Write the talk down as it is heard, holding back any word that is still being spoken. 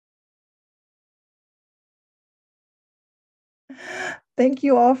Thank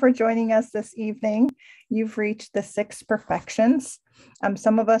you all for joining us this evening. You've reached the 6 perfections.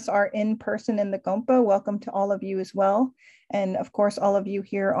 Some of us are in person in the Gompa. Welcome to all of you as well. And of course, all of you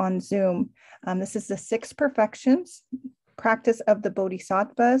here on Zoom. This is the 6 perfections, practice of the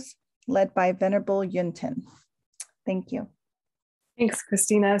Bodhisattvas, led by Venerable Yönten. Thank you. Thanks,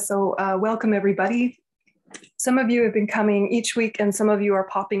 Christina. So welcome, everybody. Some of you have been coming each week and some of you are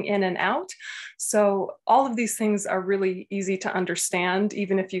popping in and out. So all of these things are really easy to understand,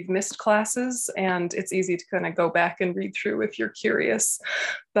 even if you've missed classes, and it's easy to kind of go back and read through if you're curious.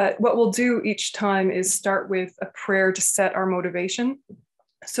 But what we'll do each time is start with a prayer to set our motivation.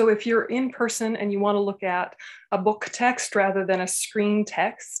 So if you're in person and you want to look at a book text rather than a screen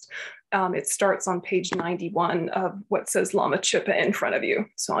text, it starts on page 91 of what says Lama Chöpa in front of you.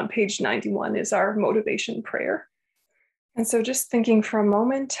 So on page 91 is our motivation prayer. And so just thinking for a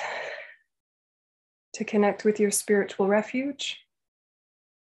moment to connect with your spiritual refuge.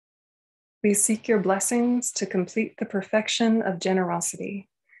 We seek your blessings to complete the perfection of generosity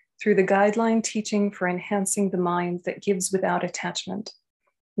through the guideline teaching for enhancing the mind that gives without attachment,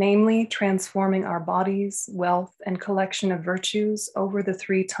 namely transforming our bodies, wealth, and collection of virtues over the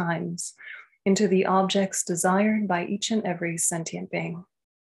 3 times into the objects desired by each and every sentient being.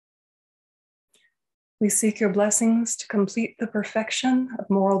 We seek your blessings to complete the perfection of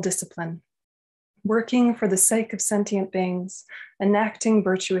moral discipline, working for the sake of sentient beings, enacting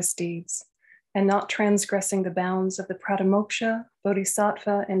virtuous deeds, and not transgressing the bounds of the Pratamoksha,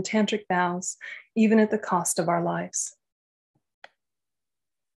 Bodhisattva, and Tantric vows, even at the cost of our lives.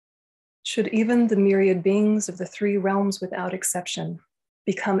 Should even the myriad beings of the 3 realms without exception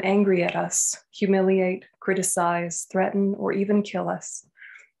become angry at us, humiliate, criticize, threaten, or even kill us,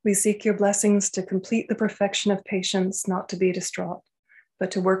 we seek your blessings to complete the perfection of patience, not to be distraught,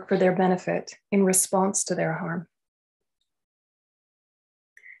 but to work for their benefit in response to their harm.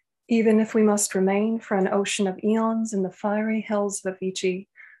 Even if we must remain for an ocean of eons in the fiery hells of Avicii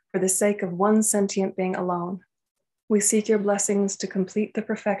for the sake of one sentient being alone, we seek your blessings to complete the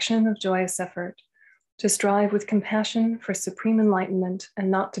perfection of joyous effort, to strive with compassion for supreme enlightenment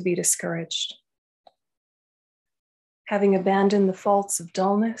and not to be discouraged. Having abandoned the faults of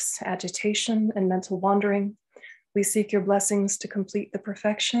dullness, agitation, and mental wandering, we seek your blessings to complete the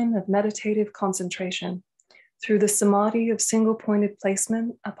perfection of meditative concentration through the samadhi of single-pointed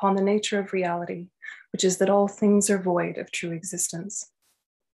placement upon the nature of reality, which is that all things are void of true existence.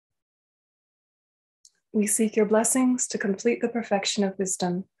 We seek your blessings to complete the perfection of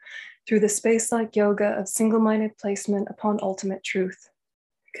wisdom through the space-like yoga of single-minded placement upon ultimate truth,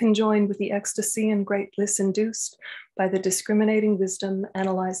 conjoined with the ecstasy and great bliss induced by the discriminating wisdom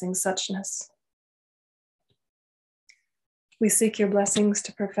analyzing suchness. We seek your blessings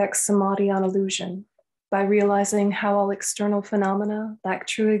to perfect samadhi on illusion by realizing how all external phenomena lack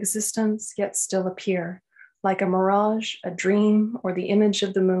true existence yet still appear, like a mirage, a dream, or the image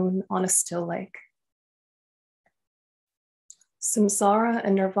of the moon on a still lake. Samsara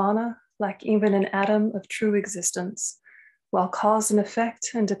and nirvana lack even an atom of true existence, while cause and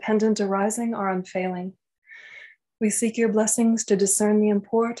effect and dependent arising are unfailing. We seek your blessings to discern the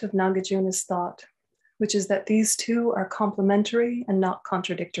import of Nagarjuna's thought, which is that these 2 are complementary and not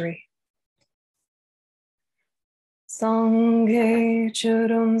contradictory. Sangye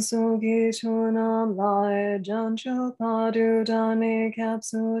churum sugi chunam lai jancho padu dane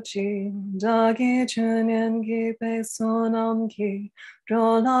kapsuchi dagi chunyan ki pe sonam ki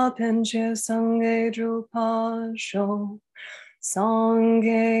drola penche sangye drupa sho.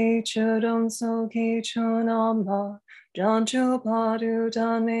 Sangye churum sugi chunam lai jancho padu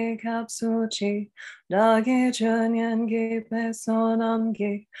dane kapsuchi dagi chunyan ki pe sonam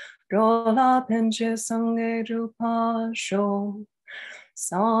ki Drola penche sangye drupa sho.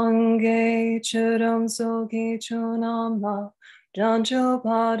 Sangye churam sogi chunama jancho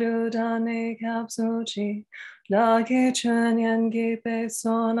padu dane kapsuchi lagi chunyan gi pe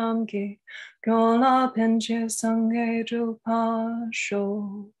sonam gi drola penche sangye drupa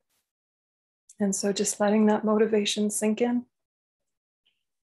sho. And so just letting that motivation sink in.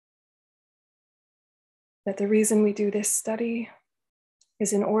 That the reason we do this study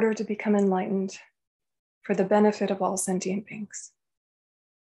is in order to become enlightened for the benefit of all sentient beings.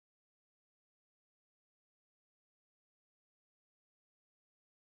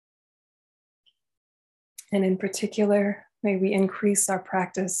 And in particular, may we increase our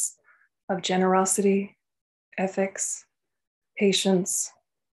practice of generosity, ethics, patience,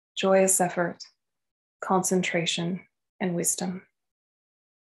 joyous effort, concentration, and wisdom.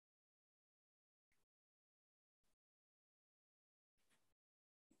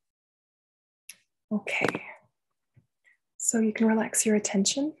 Okay, So you can relax your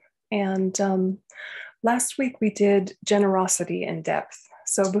attention. And last week we did generosity in depth.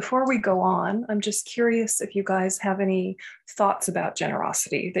 So before we go on, I'm just curious if you guys have any thoughts about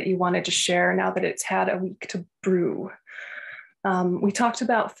generosity that you wanted to share now that it's had a week to brew. We talked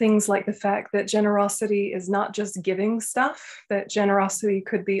about things like the fact that generosity is not just giving stuff, that generosity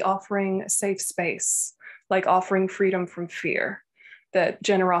could be offering a safe space, like offering freedom from fear, that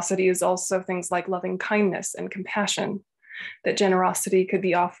generosity is also things like loving kindness and compassion, that generosity could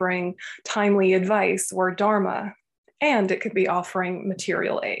be offering timely advice or dharma, and it could be offering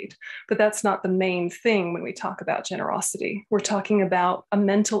material aid. But that's not the main thing when we talk about generosity. We're talking about a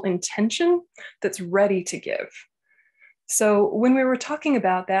mental intention that's ready to give. So when we were talking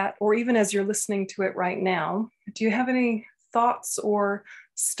about that, or even as you're listening to it right now, do you have any thoughts or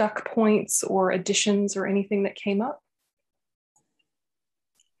stuck points or additions or anything that came up?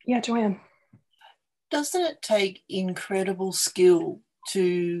 Yeah, Joanne. Doesn't it take incredible skill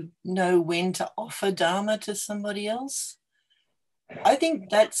to know when to offer Dharma to somebody else? I think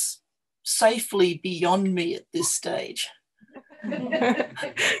that's safely beyond me at this stage.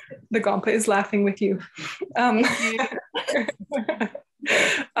 The Gompa is laughing with you. Do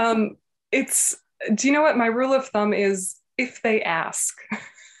you know what my rule of thumb is? If they ask,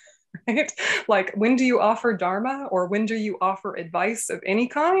 right? Like, when do you offer Dharma or when do you offer advice of any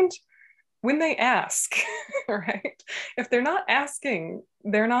kind? When they ask, right? If they're not asking,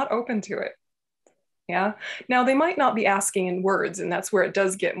 they're not open to it. Yeah. Now, they might not be asking in words, and that's where it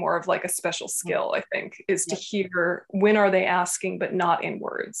does get more of like a special skill, I think, is to hear when are they asking, but not in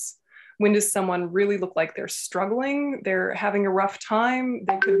words. When does someone really look like they're struggling? They're having a rough time.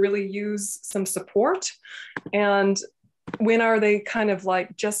 They could really use some support. And when are they kind of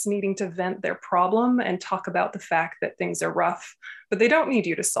like just needing to vent their problem and talk about the fact that things are rough, but they don't need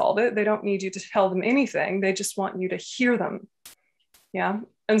you to solve it. They don't need you to tell them anything. They just want you to hear them. Yeah.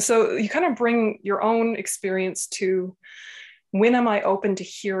 And so you kind of bring your own experience to when am I open to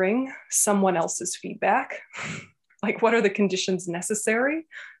hearing someone else's feedback? Like, what are the conditions necessary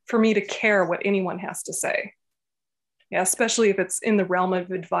for me to care what anyone has to say? Yeah, especially if it's in the realm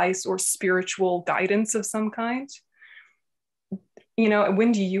of advice or spiritual guidance of some kind. You know,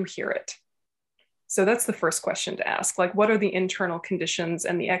 when do you hear it? So that's the first question to ask. Like, what are the internal conditions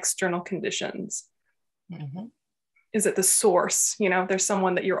and the external conditions? Mm-hmm. Is it the source? You know, there's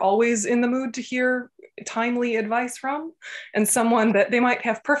someone that you're always in the mood to hear timely advice from, and someone that they might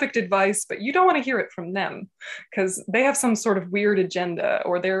have perfect advice, but you don't want to hear it from them because they have some sort of weird agenda,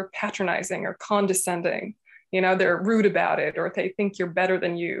 or they're patronizing or condescending. You know, they're rude about it, or they think you're better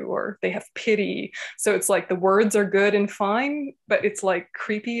than you, or they have pity. So it's like the words are good and fine, but it's like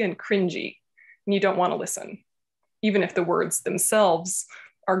creepy and cringy, and you don't want to listen, even if the words themselves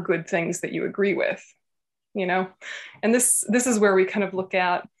are good things that you agree with. You know, and this is where we kind of look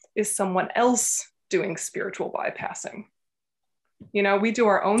at, is someone else doing spiritual bypassing? You know, we do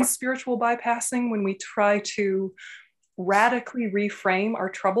our own spiritual bypassing when we try to radically reframe our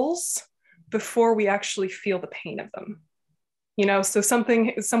troubles before we actually feel the pain of them. You know, so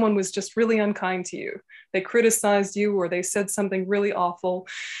someone was just really unkind to you. They criticized you, or they said something really awful,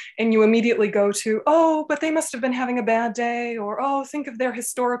 and you immediately go to, oh, but they must have been having a bad day, or, oh, think of their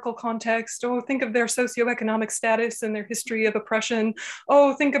historical context, oh, think of their socioeconomic status and their history of oppression,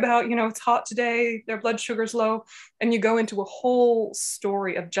 oh, think about, you know, it's hot today, their blood sugar's low, and you go into a whole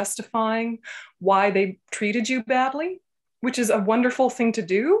story of justifying why they treated you badly, which is a wonderful thing to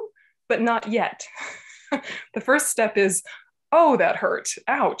do, but not yet. The first step is, oh, that hurt.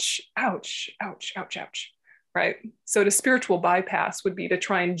 Ouch, ouch, ouch, ouch, ouch, right? So to spiritual bypass would be to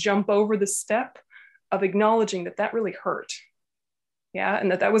try and jump over the step of acknowledging that that really hurt. Yeah,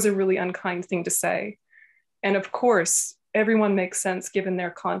 and that was a really unkind thing to say. And of course, everyone makes sense given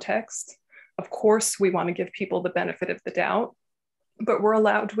their context. Of course, we want to give people the benefit of the doubt, but we're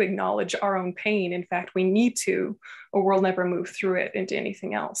allowed to acknowledge our own pain. In fact, we need to, or we'll never move through it into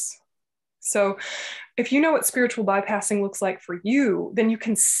anything else. So if you know what spiritual bypassing looks like for you, then you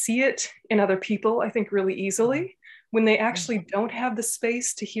can see it in other people, I think, really easily. When they actually don't have the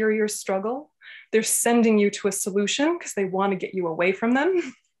space to hear your struggle, they're sending you to a solution because they want to get you away from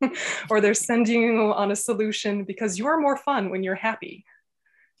them, or they're sending you on a solution because you're more fun when you're happy.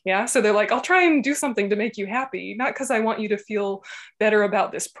 Yeah, so they're like, I'll try and do something to make you happy, not because I want you to feel better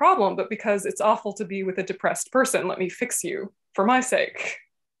about this problem, but because it's awful to be with a depressed person. Let me fix you for my sake,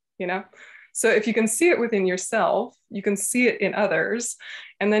 you know? So if you can see it within yourself, you can see it in others,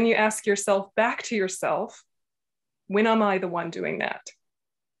 and then you ask yourself back to yourself, when am I the one doing that?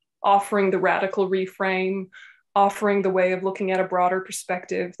 Offering the radical reframe, offering the way of looking at a broader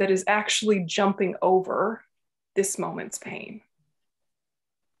perspective that is actually jumping over this moment's pain.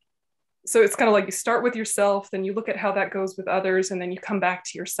 So it's kind of like you start with yourself, then you look at how that goes with others, and then you come back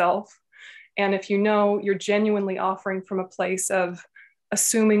to yourself. And if you know you're genuinely offering from a place of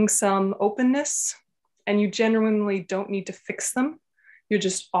assuming some openness, and you genuinely don't need to fix them, you're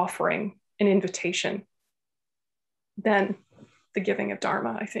just offering an invitation, then the giving of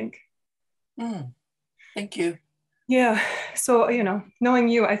Dharma, I think. Thank you. Yeah. So, you know, knowing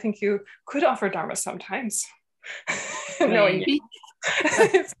you, I think you could offer Dharma sometimes. Knowing you.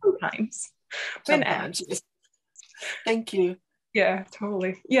 Sometimes. When asked. Yes. Thank you. Yeah,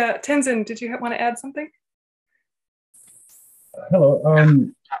 totally. Yeah, Tenzin, did you want to add something? Hello.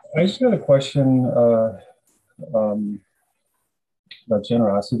 I just had a question about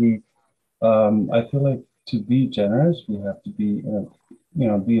generosity. I feel like to be generous, we have to be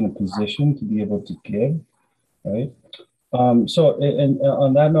in a position to be able to give, right? So, and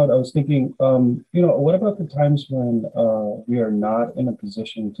on that note, I was thinking, what about the times when we are not in a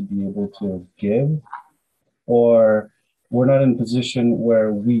position to be able to give, or we're not in a position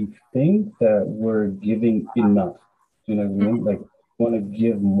where we think that we're giving enough? You know what I mean? Like, we want to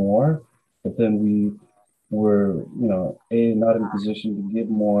give more, but then we're, A, not in a position to give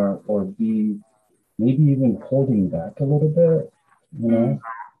more, or B, maybe even holding back a little bit,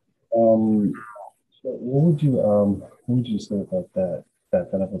 So what would you say about that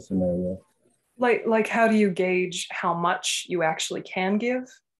kind of a scenario? Like how do you gauge how much you actually can give?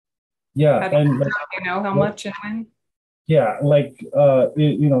 Yeah, how do you know how much and when? Yeah, like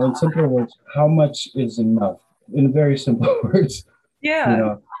in simpler words, how much is enough? In very simple words,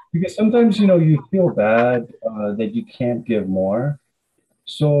 Yeah. Because sometimes you feel bad that you can't give more.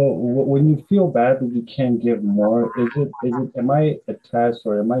 So when you feel bad that you can't give more, am I attached,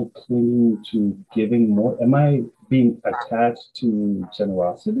 or am I clinging to giving more? Am I being attached to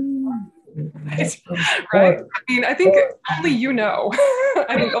generosity? Right. I mean, I think only you know.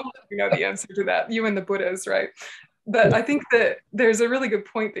 I think only you know the answer to that, you and the Buddhas, right? But I think that there's a really good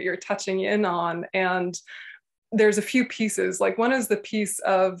point that you're touching in on. And there's a few pieces. Like, one is the piece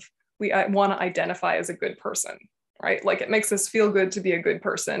of I want to identify as a good person, right? Like, it makes us feel good to be a good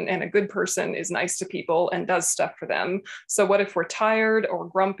person, and a good person is nice to people and does stuff for them. So what if we're tired or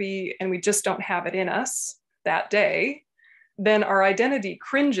grumpy and we just don't have it in us that day? Then our identity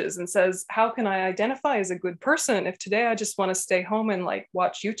cringes and says, how can I identify as a good person if today I just want to stay home and like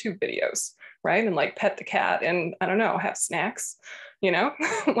watch YouTube videos, right? And like pet the cat and, I don't know, have snacks,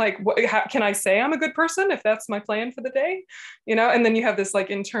 like how can I say I'm a good person if that's my plan for the day, and then you have this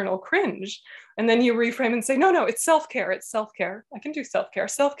like internal cringe, and then you reframe and say, no, it's self-care. It's self-care. I can do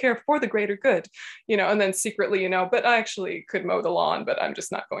self-care for the greater good, and then secretly, but I actually could mow the lawn, but I'm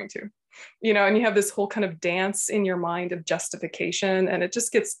just not going to, and you have this whole kind of dance in your mind of justification, and it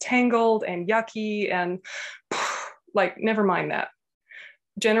just gets tangled and yucky and like, never mind that.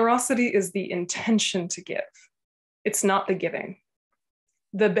 Generosity is the intention to give. It's not the giving.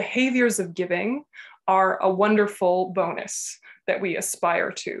 The behaviors of giving are a wonderful bonus that we aspire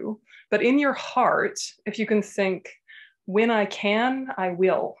to. But in your heart, if you can think, when I can, I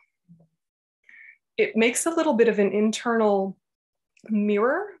will, it makes a little bit of an internal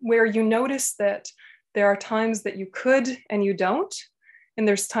mirror where you notice that there are times that you could and you don't, and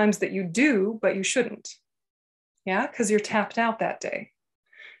there's times that you do, but you shouldn't. Yeah, because you're tapped out that day.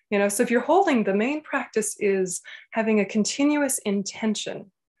 So if you're holding, the main practice is having a continuous intention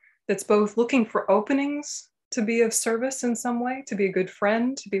that's both looking for openings to be of service in some way, to be a good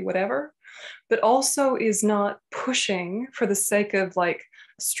friend, to be whatever, but also is not pushing for the sake of like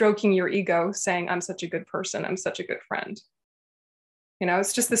stroking your ego, saying, I'm such a good person, I'm such a good friend.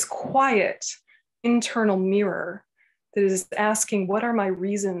 It's just this quiet internal mirror that is asking, what are my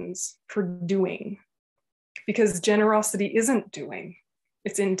reasons for doing? Because generosity isn't doing.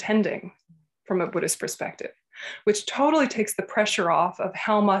 It's intending from a Buddhist perspective, which totally takes the pressure off of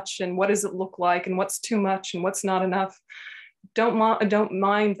how much and what does it look like and what's too much and what's not enough. Don't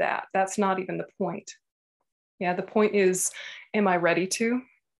mind that. That's not even the point. Yeah, the point is, am I ready to?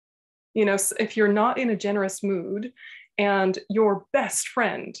 If you're not in a generous mood and your best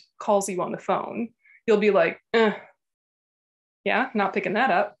friend calls you on the phone, you'll be like, yeah, not picking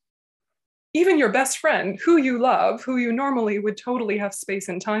that up. Even your best friend, who you love, who you normally would totally have space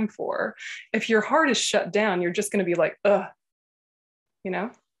and time for, if your heart is shut down, you're just going to be like, But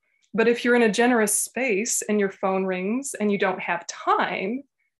if you're in a generous space and your phone rings and you don't have time,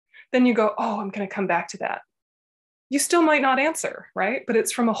 then you go, oh, I'm going to come back to that. You still might not answer, right? But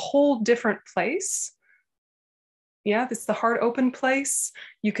it's from a whole different place. Yeah, it's the heart open place.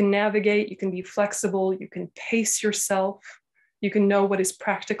 You can navigate, you can be flexible, you can pace yourself. You can know what is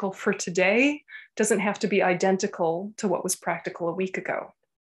practical for today. Doesn't have to be identical to what was practical a week ago,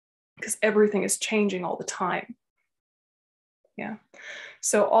 because everything is changing all the time. Yeah.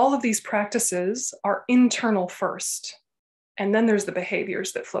 So all of these practices are internal first, and then there's the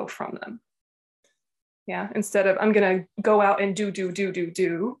behaviors that flow from them. Yeah. Instead of I'm going to go out and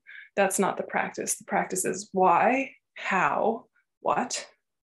do, that's not the practice. The practice is why, how, what.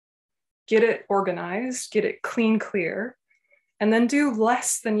 Get it organized, get it clean, clear, and then do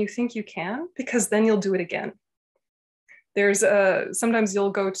less than you think you can, because then you'll do it again. There's sometimes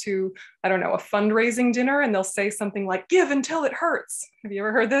you'll go to, I don't know, a fundraising dinner, and they'll say something like, give until it hurts. Have you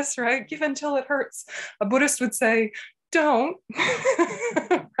ever heard this, right? Give until it hurts. A Buddhist would say, don't,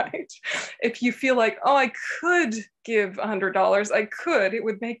 right? If you feel like, oh, I could give $100, I could, it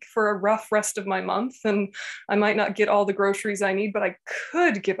would make for a rough rest of my month, and I might not get all the groceries I need, but I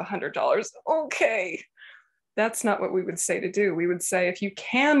could give $100. Okay. That's not what we would say to do. We would say, if you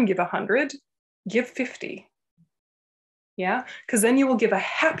can give 100, give 50. Yeah, because then you will give a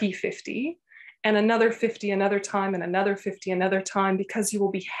happy 50 and another 50 another time and another 50 another time, because you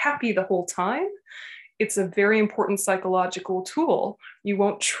will be happy the whole time. It's a very important psychological tool. You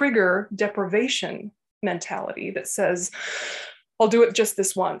won't trigger deprivation mentality that says, I'll do it just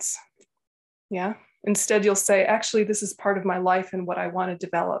this once. Yeah. Instead, you'll say, actually, this is part of my life and what I want to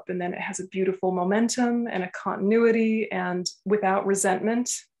develop. And then it has a beautiful momentum and a continuity, and without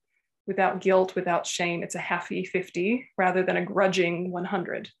resentment, without guilt, without shame. It's a happy 50 rather than a grudging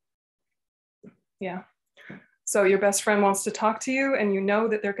 100. Yeah. So your best friend wants to talk to you, and you know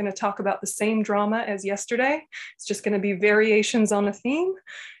that they're going to talk about the same drama as yesterday. It's just going to be variations on a theme.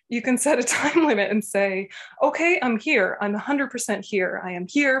 You can set a time limit and say, okay, I'm here. I'm 100% here. I am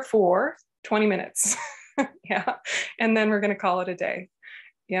here for 20 minutes. Yeah. And then we're going to call it a day.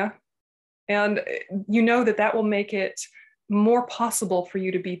 Yeah. And you know that that will make it more possible for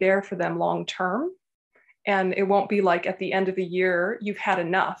you to be there for them long term. And it won't be like at the end of the year, you've had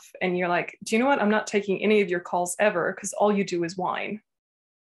enough. And you're like, do you know what? I'm not taking any of your calls ever, because all you do is whine.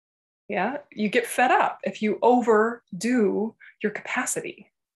 Yeah. You get fed up if you overdo your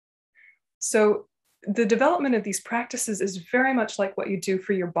capacity. So the development of these practices is very much like what you do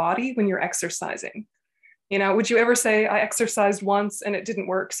for your body when you're exercising. You know, would you ever say, I exercised once and it didn't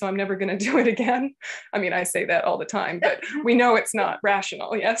work, so I'm never going to do it again? I mean, I say that all the time, but we know it's not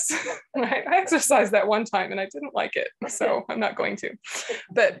rational. Yes, right? I exercised that one time and I didn't like it, so I'm not going to.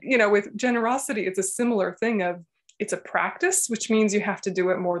 But, you know, with generosity, it's a similar thing of, it's a practice, which means you have to do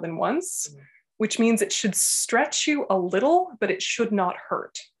it more than once, which means it should stretch you a little, but it should not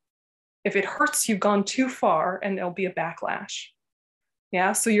hurt. If it hurts, you've gone too far and there'll be a backlash.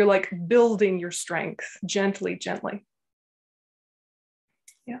 Yeah, so you're like building your strength gently, gently.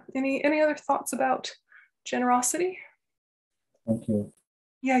 Yeah, any other thoughts about generosity? Thank you.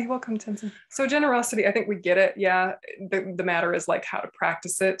 Yeah, you're welcome, Tenzin. So generosity, I think we get it. Yeah, the matter is like how to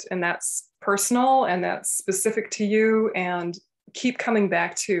practice it, and that's personal and that's specific to you, and keep coming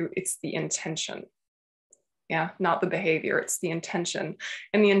back to it's the intention. Yeah, not the behavior, it's the intention.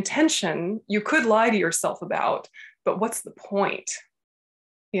 And the intention, you could lie to yourself about, but what's the point?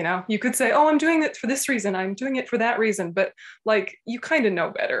 You know, you could say, oh, I'm doing it for this reason, I'm doing it for that reason, but like, you kind of know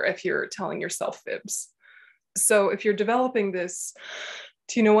better if you're telling yourself fibs. So if you're developing this,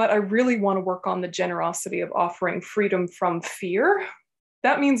 do you know what? I really want to work on the generosity of offering freedom from fear.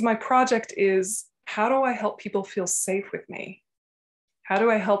 That means my project is, how do I help people feel safe with me? How do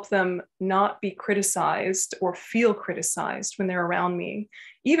I help them not be criticized or feel criticized when they're around me,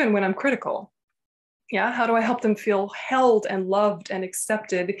 even when I'm critical? Yeah, how do I help them feel held and loved and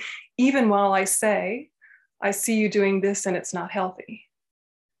accepted, even while I say, I see you doing this and it's not healthy?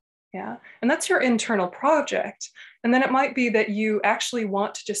 Yeah, and that's your internal project. And then it might be that you actually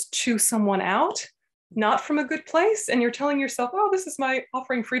want to just chew someone out, not from a good place, and you're telling yourself, oh, this is my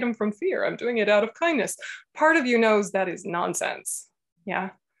offering freedom from fear, I'm doing it out of kindness. Part of you knows that is nonsense.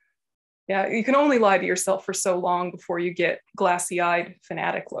 Yeah. Yeah, you can only lie to yourself for so long before you get glassy-eyed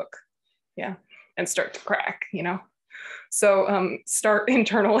fanatic look. Yeah. And start to crack, you know? So start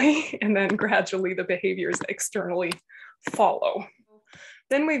internally, and then gradually the behaviors externally follow.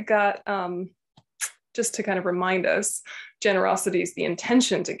 Then we've got, just to kind of remind us, generosity is the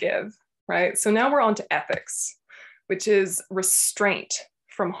intention to give, right? So now we're on to ethics, which is restraint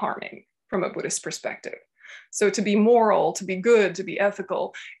from harming from a Buddhist perspective. So to be moral, to be good, to be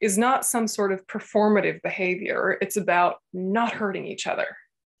ethical is not some sort of performative behavior. It's about not hurting each other.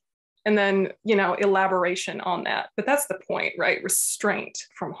 And then, you know, elaboration on that. But that's the point, right? Restraint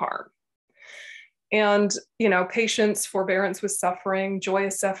from harm. And, you know, patience, forbearance with suffering,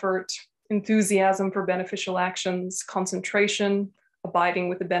 joyous effort, enthusiasm for beneficial actions, concentration, abiding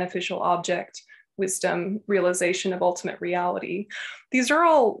with the beneficial object, wisdom, realization of ultimate reality. These are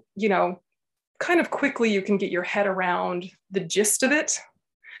all, you know, kind of quickly you can get your head around the gist of it.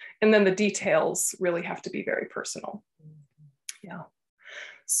 And then the details really have to be very personal. Yeah.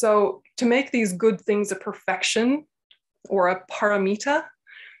 So to make these good things a perfection or a paramita,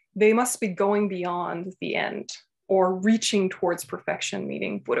 they must be going beyond the end or reaching towards perfection,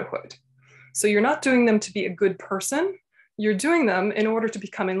 meaning Buddhahood. So you're not doing them to be a good person. You're doing them in order to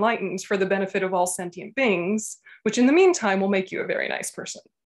become enlightened for the benefit of all sentient beings, which in the meantime will make you a very nice person.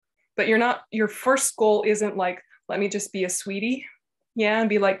 But you're not, your first goal isn't like, let me just be a sweetie, yeah, and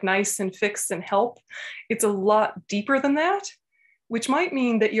be like nice and fix and help. It's a lot deeper than that, which might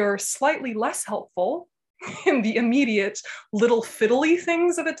mean that you're slightly less helpful in the immediate little fiddly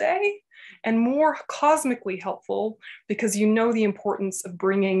things of a day and more cosmically helpful because you know the importance of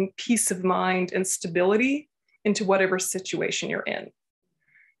bringing peace of mind and stability into whatever situation you're in.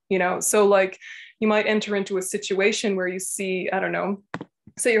 You know, so like you might enter into a situation where you see, I don't know,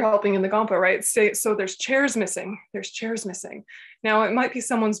 say you're helping in the Gampa, right? So there's chairs missing. Now it might be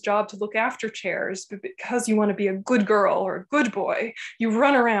someone's job to look after chairs, but because you want to be a good girl or a good boy, you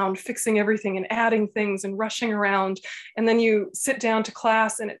run around fixing everything and adding things and rushing around. And then you sit down to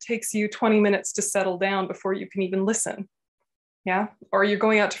class and it takes you 20 minutes to settle down before you can even listen. Yeah. Or you're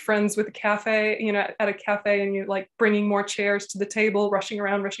going out to friends with a cafe, you know, at a cafe and you're like bringing more chairs to the table, rushing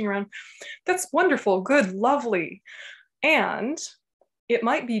around. That's wonderful, good, lovely. And it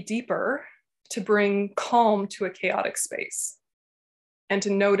might be deeper to bring calm to a chaotic space and to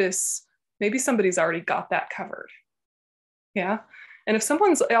notice maybe somebody's already got that covered. Yeah. And if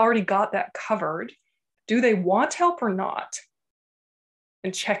someone's already got that covered, do they want help or not?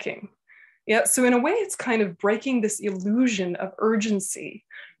 And checking. Yeah. So in a way, it's kind of breaking this illusion of urgency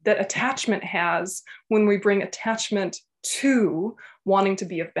that attachment has when we bring attachment to wanting to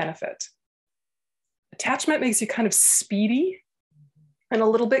be of benefit. Attachment makes you kind of speedy and a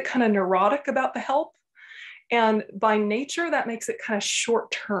little bit kind of neurotic about the help. And by nature, that makes it kind of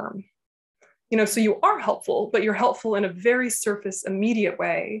short term. You know, so you are helpful, but you're helpful in a very surface, immediate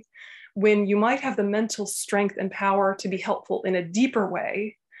way when you might have the mental strength and power to be helpful in a deeper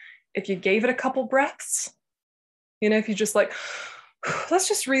way. If you gave it a couple breaths, you know, if you just like, let's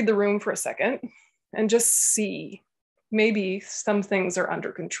just read the room for a second and just see, maybe some things are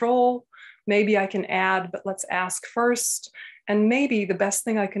under control. Maybe I can add, but let's ask first. And maybe the best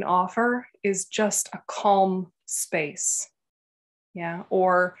thing I can offer is just a calm space. Yeah.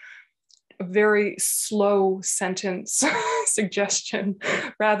 Or a very slow sentence suggestion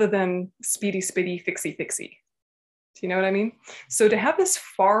rather than speedy, fixy. Do you know what I mean? So to have this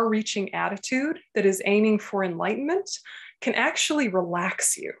far-reaching attitude that is aiming for enlightenment can actually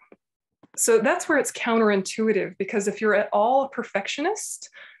relax you. So that's where it's counterintuitive, because if you're at all a perfectionist,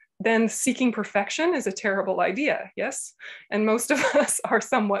 then seeking perfection is a terrible idea, yes? And most of us are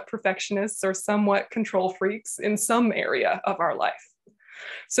somewhat perfectionists or somewhat control freaks in some area of our life.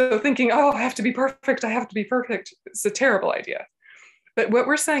 So thinking, oh, I have to be perfect, it's a terrible idea. But what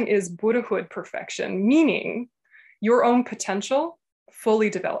we're saying is Buddhahood perfection, meaning your own potential fully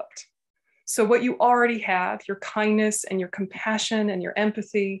developed. So what you already have, your kindness and your compassion and your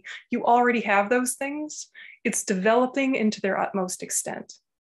empathy, you already have those things. It's developing into their utmost extent.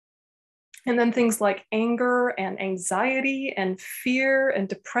 And then things like anger and anxiety and fear and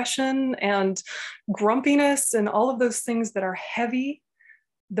depression and grumpiness and all of those things that are heavy,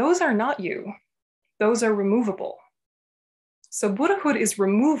 those are not you. Those are removable. So Buddhahood is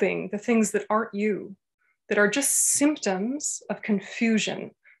removing the things that aren't you, that are just symptoms of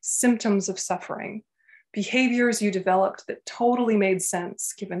confusion, symptoms of suffering, behaviors you developed that totally made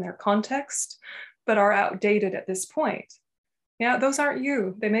sense given their context, but are outdated at this point. Yeah, those aren't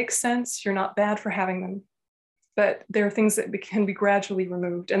you. They make sense. You're not bad for having them. But there are things that can be gradually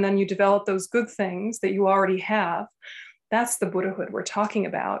removed. And then you develop those good things that you already have. That's the Buddhahood we're talking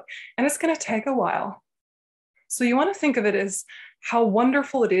about. And it's going to take a while. So you want to think of it as how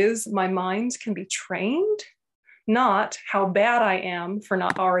wonderful it is my mind can be trained, not how bad I am for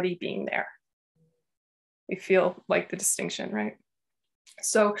not already being there. You feel like the distinction, right?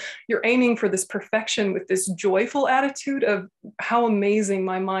 So you're aiming for this perfection with this joyful attitude of how amazing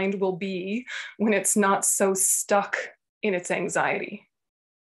my mind will be when it's not so stuck in its anxiety.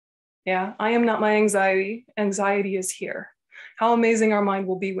 Yeah, I am not my anxiety. Anxiety is here. How amazing our mind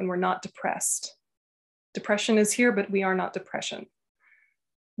will be when we're not depressed. Depression is here, but we are not depression.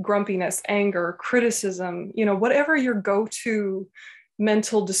 Grumpiness, anger, criticism, you know, whatever your go-to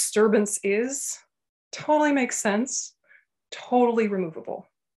mental disturbance is, totally makes sense, totally removable.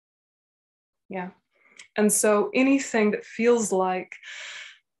 Yeah. And so anything that feels like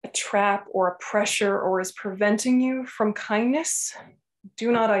a trap or a pressure or is preventing you from kindness,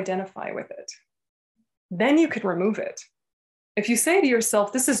 do not identify with it. Then you can remove it. If you say to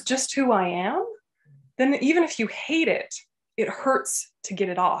yourself, this is just who I am, then even if you hate it, it hurts to get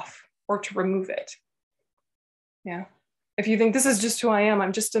it off or to remove it. Yeah. If you think this is just who I am,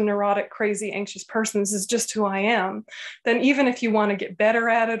 I'm just a neurotic, crazy, anxious person, this is just who I am, then even if you want to get better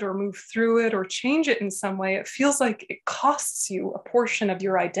at it or move through it or change it in some way, it feels like it costs you a portion of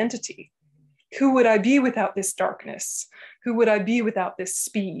your identity. Who would I be without this darkness? Who would I be without this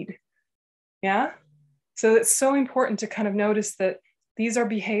speed? Yeah. So it's so important to kind of notice that these are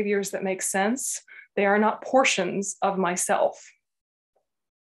behaviors that make sense. They are not portions of myself.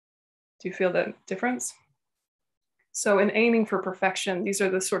 Do you feel the difference? So in aiming for perfection, these are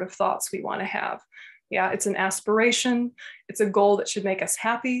the sort of thoughts we want to have. Yeah, it's an aspiration. It's a goal that should make us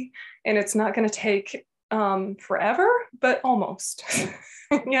happy. And it's not going to take forever, but almost.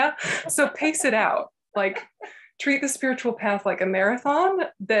 Yeah. So pace it out. Like treat the spiritual path like a marathon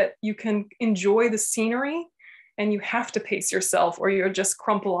that you can enjoy the scenery, and you have to pace yourself or you'll just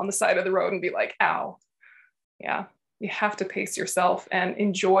crumple on the side of the road and be like, ow. Yeah. You have to pace yourself and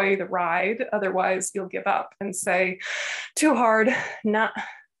enjoy the ride. Otherwise, you'll give up and say, too hard, not.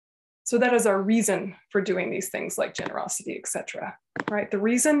 So that is our reason for doing these things like generosity, etc. Right? The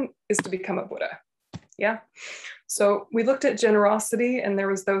reason is to become a Buddha. Yeah. So we looked at generosity and there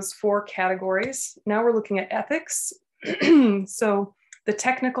was those 4 categories. Now we're looking at ethics. So the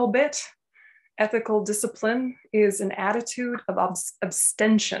technical bit, ethical discipline, is an attitude of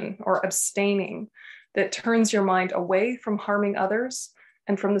abstention or abstaining that turns your mind away from harming others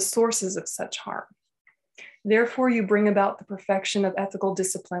and from the sources of such harm. Therefore, you bring about the perfection of ethical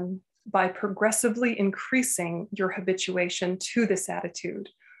discipline by progressively increasing your habituation to this attitude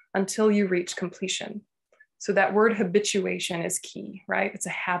until you reach completion. So that word habituation is key, right? It's a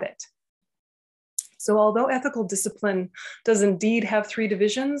habit. So although ethical discipline does indeed have 3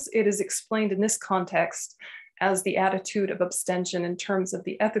 divisions, it is explained in this context as the attitude of abstention in terms of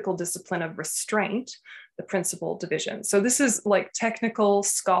the ethical discipline of restraint, the principal division. So this is like technical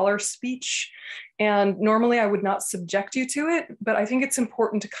scholar speech. And normally I would not subject you to it, but I think it's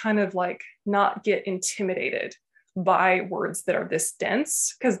important to kind of like not get intimidated by words that are this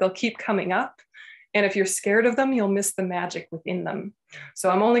dense, because they'll keep coming up. And if you're scared of them, you'll miss the magic within them. So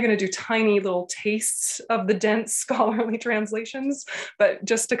I'm only going to do tiny little tastes of the dense scholarly translations, but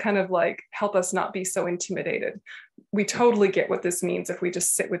just to kind of like help us not be so intimidated. We totally get what this means if we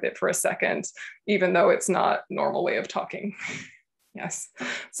just sit with it for a second, even though it's not a normal way of talking. Yes.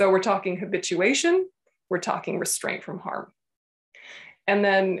 So we're talking habituation, we're talking restraint from harm. And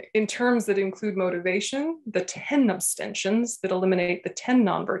then in terms that include motivation, the 10 abstentions that eliminate the 10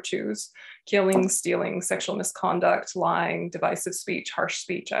 non-virtues: killing, stealing, sexual misconduct, lying, divisive speech, harsh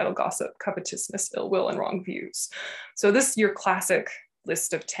speech, idle gossip, covetousness, ill will, and wrong views. So this is your classic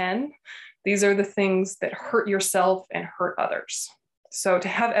list of 10. These are the things that hurt yourself and hurt others. So to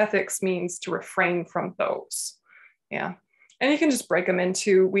have ethics means to refrain from those. Yeah. And you can just break them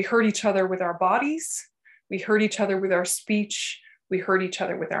into, we hurt each other with our bodies, we hurt each other with our speech, we hurt each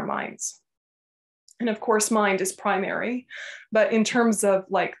other with our minds. And of course, mind is primary, but in terms of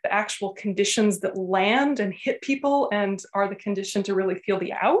like the actual conditions that land and hit people and are the condition to really feel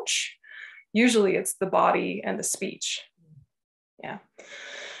the ouch, usually it's the body and the speech. Yeah.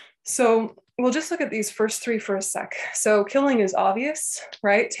 So we'll just look at these first 3 for a sec. So killing is obvious,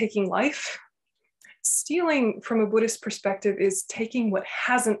 right? Taking life. Stealing from a Buddhist perspective is taking what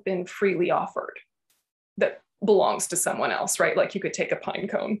hasn't been freely offered, that belongs to someone else, right? Like you could take a pine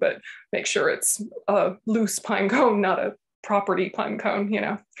cone, but make sure it's a loose pine cone, not a property pine cone, you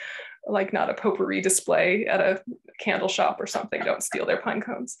know, like not a potpourri display at a candle shop or something. Don't steal their pine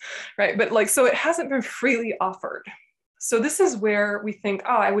cones, right? But like, so it hasn't been freely offered. So this is where we think,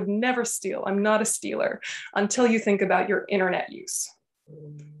 oh, I would never steal. I'm not a stealer, until you think about your internet use.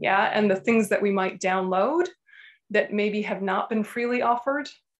 Yeah, and the things that we might download that maybe have not been freely offered,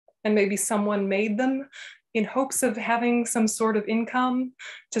 and maybe someone made them in hopes of having some sort of income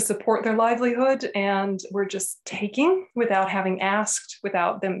to support their livelihood. And we're just taking without having asked,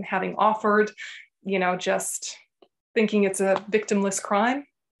 without them having offered, you know, just thinking it's a victimless crime.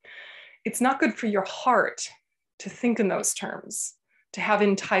 It's not good for your heart to think in those terms, to have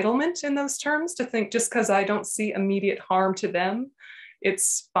entitlement in those terms, to think just because I don't see immediate harm to them,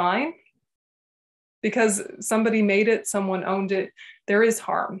 it's fine. Because somebody made it, someone owned it, there is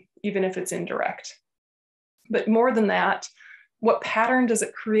harm, even if it's indirect. But more than that, what pattern does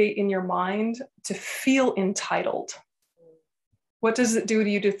it create in your mind to feel entitled? What does it do to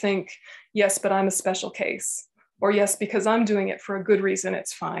you to think yes, but I'm a special case. Or yes, because I'm doing it for a good reason,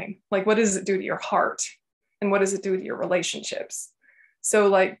 it's fine. Like, what does it do to your heart? And what does it do to your relationships? So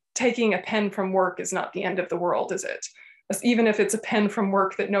like taking a pen from work is not the end of the world, is it? Even if it's a pen from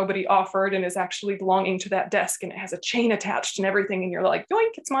work that nobody offered and is actually belonging to that desk and it has a chain attached and everything, and you're like,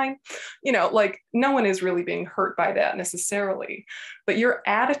 yoink, it's mine. You know, like no one is really being hurt by that necessarily. But your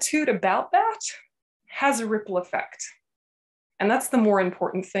attitude about that has a ripple effect. And that's the more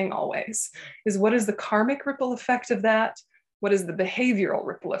important thing always, is what is the karmic ripple effect of that? What is the behavioral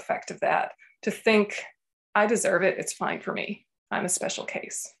ripple effect of that? To think, I deserve it, it's fine for me. I'm a special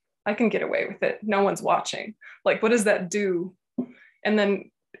case. I can get away with it. No one's watching. Like, what does that do? And then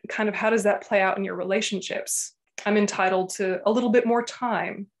kind of how does that play out in your relationships? I'm entitled to a little bit more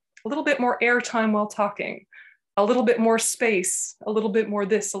time, a little bit more airtime while talking, a little bit more space, a little bit more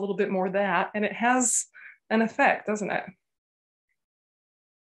this, a little bit more that. And it has an effect, doesn't it?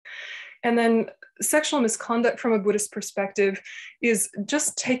 And then sexual misconduct from a Buddhist perspective is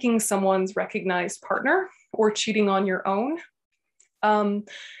just taking someone's recognized partner or cheating on your own.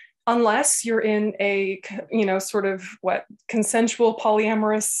 Unless you're in a, you know, sort of consensual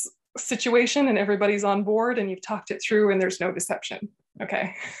polyamorous situation and everybody's on board and you've talked it through and there's no deception.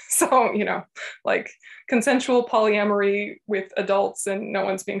 Okay. So, you know, like consensual polyamory with adults and no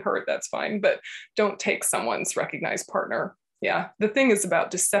one's being hurt, that's fine. But don't take someone's recognized partner. Yeah. The thing is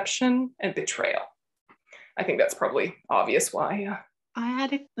about deception and betrayal. I think that's probably obvious why. Yeah. I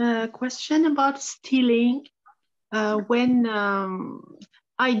had a question about stealing. When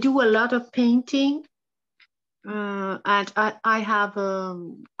I do a lot of painting, and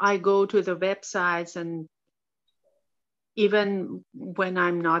I go to the websites, and even when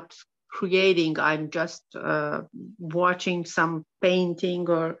I'm not creating, I'm just watching some painting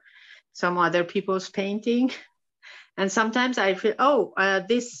or some other people's painting. And sometimes I feel,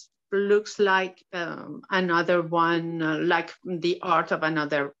 this looks like another one, like the art of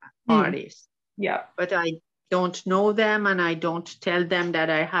another artist. Yeah. But I don't know them and I don't tell them that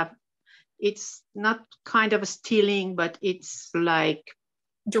I have. It's not kind of stealing, but it's like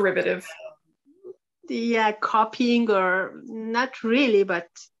derivative. Yeah, copying, or not really, but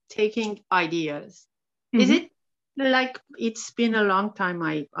taking ideas. Is it like, it's been a long time,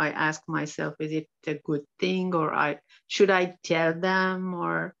 I ask myself, is it a good thing, or should I tell them,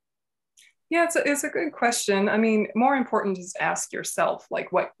 or? Yeah, it's a good question. I mean, more important is to ask yourself,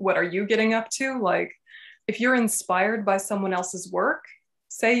 like, what are you getting up to? Like, if you're inspired by someone else's work,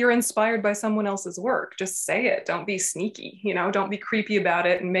 say you're inspired by someone else's work. Just say it. Don't be sneaky, you know, don't be creepy about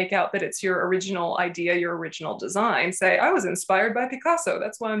it and make out that it's your original idea, your original design. Say, I was inspired by Picasso.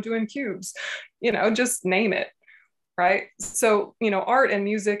 That's why I'm doing cubes. You know, just name it, right? So, you know, art and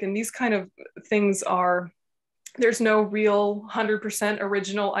music and these kind of things there's no real 100%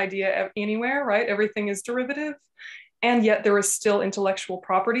 original idea anywhere, right? Everything is derivative, and yet there is still intellectual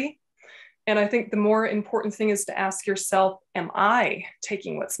property. And I think the more important thing is to ask yourself, am I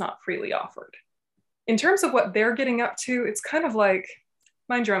taking what's not freely offered? In terms of what they're getting up to, it's kind of like,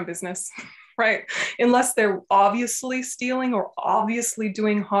 mind your own business, right? Unless they're obviously stealing or obviously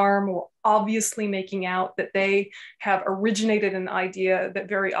doing harm or obviously making out that they have originated an idea that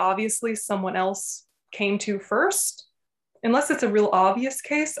very obviously someone else came to first. Unless it's a real obvious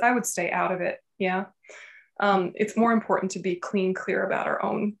case, I would stay out of it. Yeah. It's more important to be clear about our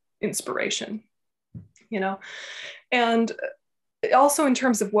own inspiration, you know. And also in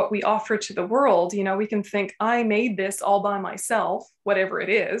terms of what we offer to the world, you know, we can think, I made this all by myself, whatever it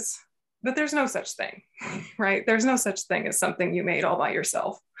is, but there's no such thing, right? There's no such thing as something you made all by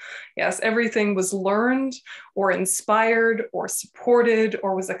yourself. Yes, everything was learned or inspired or supported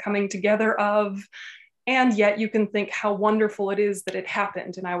or was a coming together of, and yet you can think how wonderful it is that it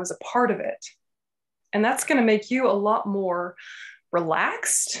happened and I was a part of it. And that's going to make you a lot more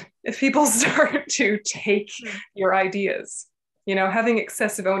relaxed if people start to take your ideas. You know, having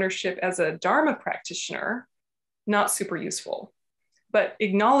excessive ownership as a Dharma practitioner, not super useful. But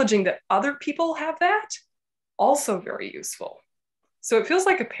acknowledging that other people have that, also very useful. So it feels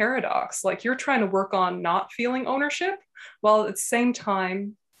like a paradox, like you're trying to work on not feeling ownership, while at the same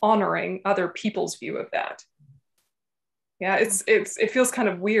time honoring other people's view of that. Yeah, it feels kind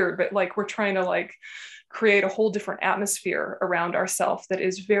of weird, but like we're trying to like create a whole different atmosphere around ourselves that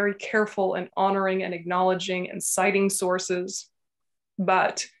is very careful and honoring and acknowledging and citing sources,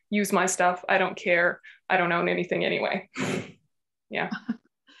 but use my stuff, I don't care, I don't own anything anyway. Yeah.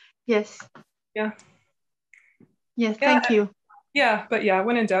 Yes. Yeah. Yeah, thank you. Yeah, but yeah,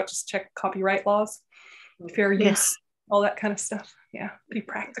 when in doubt, just check copyright laws, fair use, all that kind of stuff. Yeah, be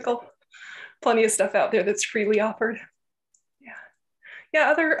practical. Plenty of stuff out there that's freely offered. Yeah,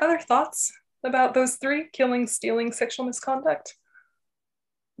 other thoughts about those three: killing, stealing, sexual misconduct?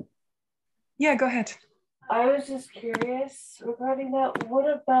 Yeah, go ahead. I was just curious regarding that. What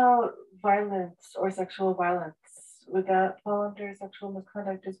about violence or sexual violence? Would that fall under sexual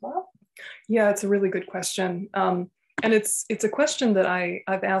misconduct as well? Yeah, it's a really good question. And it's a question that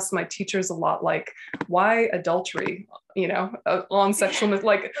I've asked my teachers a lot, like, why adultery, on sexual,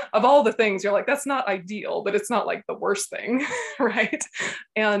 like, of all the things, you're like, that's not ideal, but it's not like the worst thing, right?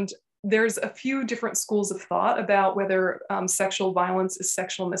 And there's a few different schools of thought about whether sexual violence is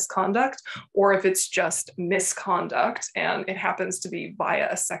sexual misconduct, or if it's just misconduct and it happens to be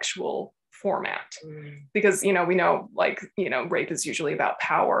via a sexual format. Because we know, like, rape is usually about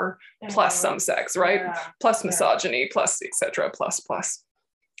power plus some sex, right? Plus misogyny, plus etc., plus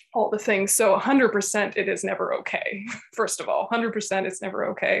all the things. So 100% it is never okay. First of all, 100% it's never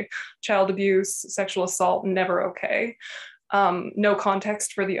okay. Child abuse, sexual assault, never okay. No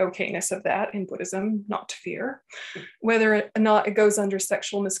context for the okayness of that in Buddhism, not to fear. Whether or not it goes under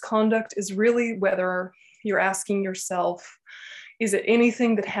sexual misconduct is really whether you're asking yourself, is it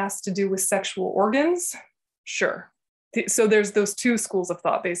anything that has to do with sexual organs? Sure. So there's those two schools of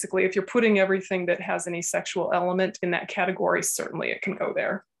thought, basically. If you're putting everything that has any sexual element in that category, certainly it can go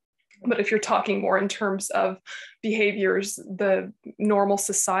there. But if you're talking more in terms of behaviors the normal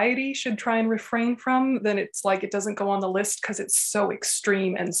society should try and refrain from, then it's like it doesn't go on the list because it's so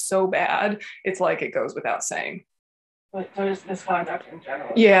extreme and so bad. It's like it goes without saying. But so is misconduct in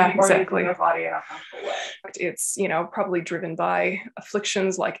general. Yeah, exactly. Your body in a harmful way. It's, probably driven by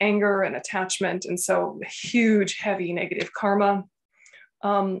afflictions like anger and attachment. And so huge, heavy negative karma.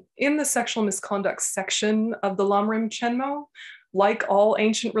 In the sexual misconduct section of the Lamrim Chenmo, like all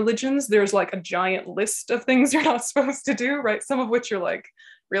ancient religions, there's like a giant list of things you're not supposed to do, right? Some of which you're like,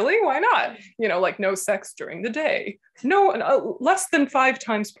 really? Why not? Like no sex during the day. No, less than 5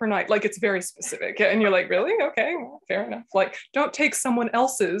 times per night. Like it's very specific. And you're like, really? Okay, well, fair enough. Like, don't take someone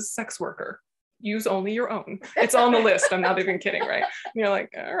else's sex worker. Use only your own. It's on the list. I'm not even kidding, right? And you're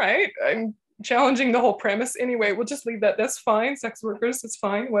like, all right, I'm challenging the whole premise. Anyway, we'll just leave that. That's fine. Sex workers, it's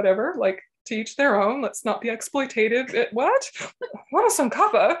fine, whatever. Like, to each their own. Let's not be exploitative. What is some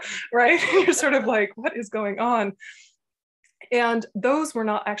Khapa, right? You're sort of like, what is going on? And those were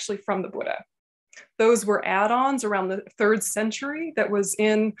not actually from the Buddha. Those were add-ons around the 3rd century that was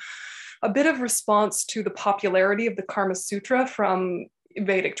in a bit of response to the popularity of the Karma Sutra from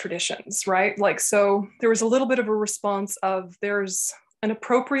Vedic traditions, right? Like, so there was a little bit of a response of there's an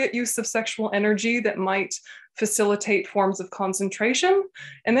appropriate use of sexual energy that might facilitate forms of concentration.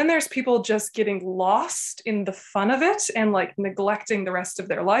 And then there's people just getting lost in the fun of it and like neglecting the rest of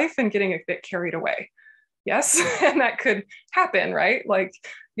their life and getting a bit carried away. Yes, and that could happen, right? Like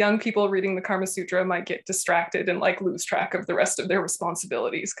young people reading the Karma Sutra might get distracted and like lose track of the rest of their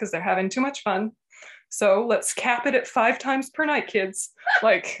responsibilities because they're having too much fun. So let's cap it at 5 times per night, kids.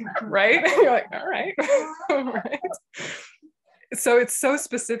 Like, right? You're like, all right. Right. So it's so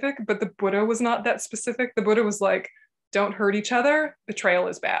specific, but the Buddha was not that specific. The Buddha was like, don't hurt each other. Betrayal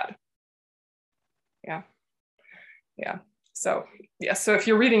is bad. Yeah. Yeah. So, yeah. So if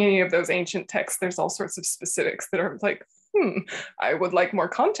you're reading any of those ancient texts, there's all sorts of specifics that are like, I would like more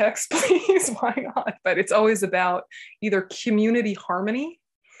context, please. Why not? But it's always about either community harmony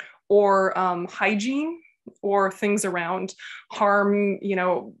or hygiene or things around harm,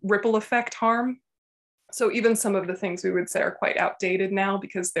 ripple effect harm. So even some of the things we would say are quite outdated now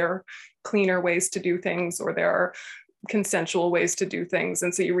because there are cleaner ways to do things or there are consensual ways to do things.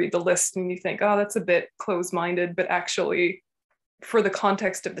 And so you read the list and you think, oh, that's a bit closed-minded, but actually for the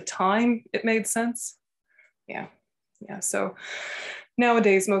context of the time, it made sense. Yeah. Yeah. So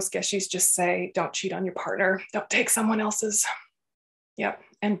nowadays, most geshis just say, don't cheat on your partner. Don't take someone else's. Yep.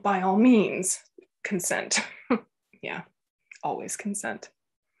 And by all means, consent. Yeah. Always consent.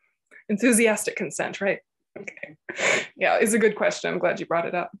 Enthusiastic consent, right? Okay. Yeah, it's a good question. I'm glad you brought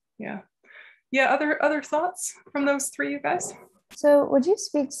it up. Yeah. Yeah, other thoughts from those 3, you guys? So would you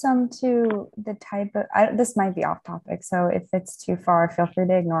speak some to the type of, this might be off topic, so if it's too far, feel free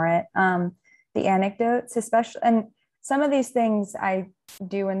to ignore it. The anecdotes, especially, and some of these things I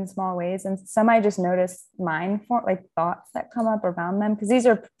do in small ways, and some I just notice mine for like thoughts that come up around them, because these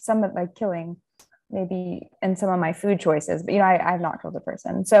are some of like killing, maybe in some of my food choices, but I have not killed a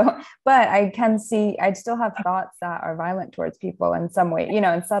person. So, but I can see, I still have thoughts that are violent towards people in some way,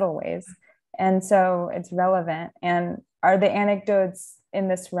 in subtle ways. And so it's relevant. And are the anecdotes in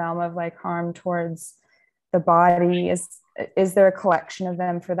this realm of like harm towards the body, is there a collection of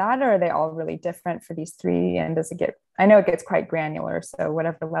them for that, or are they all really different for these 3? And does it get, I know it gets quite granular, so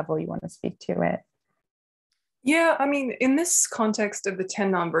whatever level you want to speak to it. Yeah, I mean, in this context of the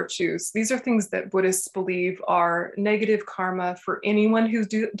 10 non-virtues, these are things that Buddhists believe are negative karma for anyone who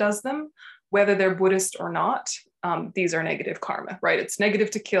does them, whether they're Buddhist or not. These are negative karma, right? It's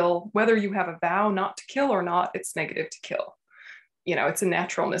negative to kill. Whether you have a vow not to kill or not, it's negative to kill. You know, it's a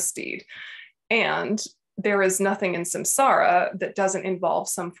natural misdeed. And there is nothing in samsara that doesn't involve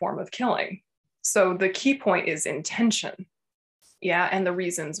some form of killing. So the key point is intention, yeah, and the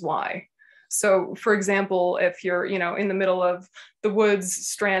reasons why. So for example, if you're, you know, in the middle of the woods,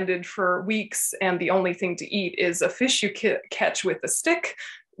 stranded for weeks, and the only thing to eat is a fish you catch with a stick,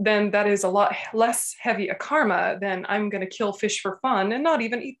 then that is a lot less heavy a karma than I'm going to kill fish for fun and not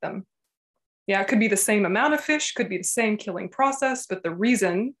even eat them. Yeah, it could be the same amount of fish, could be the same killing process, but the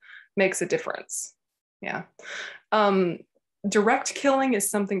reason makes a difference. Yeah. Direct killing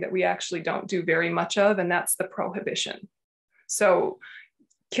is something that we actually don't do very much of, and that's the prohibition. So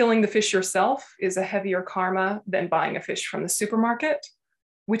killing the fish yourself is a heavier karma than buying a fish from the supermarket,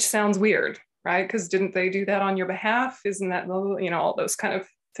 which sounds weird, right? Because didn't they do that on your behalf? Isn't that, you know, all those kind of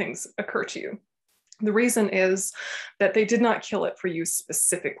things occur to you. The reason is that they did not kill it for you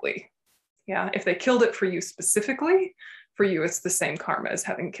specifically. Yeah, if they killed it for you specifically, for you, it's the same karma as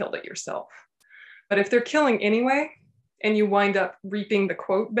having killed it yourself. But if they're killing anyway, and you wind up reaping the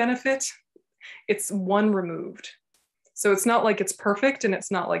quote benefit, it's one removed. So it's not like it's perfect and it's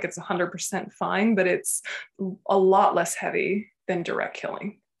not like it's 100% fine, but it's a lot less heavy than direct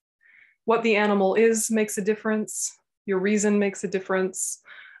killing. What the animal is makes a difference. Your reason makes a difference.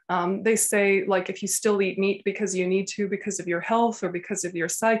 They say, like, if you still eat meat because you need to, because of your health or because of your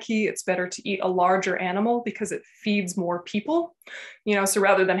psyche, it's better to eat a larger animal because it feeds more people. You know, so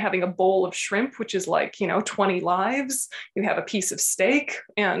rather than having a bowl of shrimp, which is like, you know, 20 lives, you have a piece of steak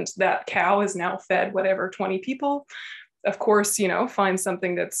and that cow is now fed whatever, 20 people. Of course, you know, find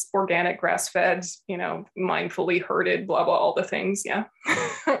something that's organic, grass-fed, you know, mindfully herded, blah, blah, all the things. Yeah,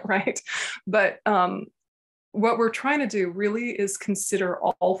 right. But what we're trying to do really is consider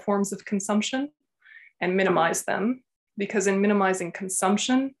all forms of consumption and minimize them, because in minimizing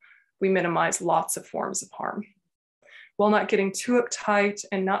consumption, we minimize lots of forms of harm, while not getting too uptight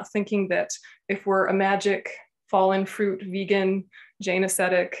and not thinking that if we're a magic, fallen fruit, vegan, Jain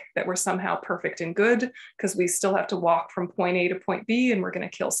ascetic, that we're somehow perfect and good, because we still have to walk from point A to point B and we're going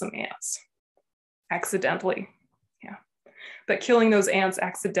to kill some ants accidentally. Yeah. But killing those ants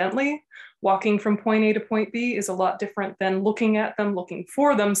accidentally, walking from point A to point B, is a lot different than looking at them, looking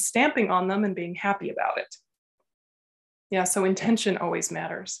for them, stamping on them and being happy about it. Yeah, so intention always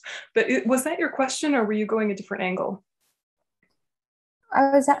matters. But was that your question, or were you going a different angle?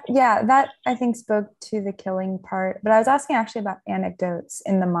 Yeah, that I think spoke to the killing part, but I was asking actually about anecdotes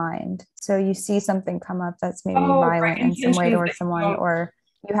in the mind. So you see something come up that's maybe violent in some way towards someone, or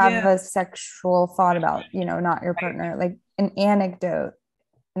you have a sexual thought about, you know, not your partner, like an anecdote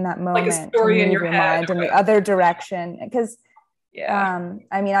in that moment, like a story to move in your mind in the other direction. Because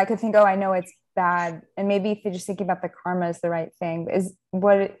I mean, I could think, oh, I know it's bad, and maybe if you're just thinking about the karma is the right thing.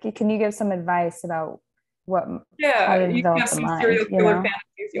 Can you give some advice about what? Yeah, you have some serial killer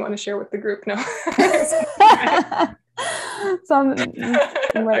fantasies you want to share with the group? No. something.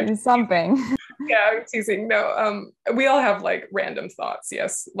 Yeah, I'm teasing. No, we all have like random thoughts.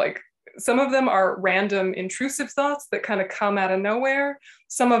 Yes, like some of them are random intrusive thoughts that kind of come out of nowhere.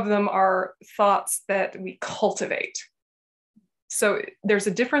 Some of them are thoughts that we cultivate. So there's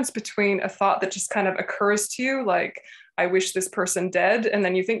a difference between a thought that just kind of occurs to you, like, I wish this person dead, and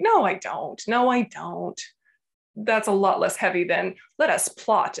then you think, no, I don't. No, I don't. That's a lot less heavy than let us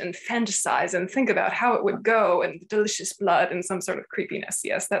plot and fantasize and think about how it would go and delicious blood and some sort of creepiness.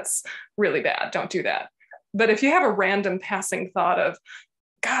 Yes, that's really bad. Don't do that. But if you have a random passing thought of,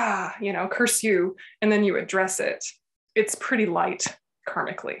 "Gah, you know, curse you," and then you address it, it's pretty light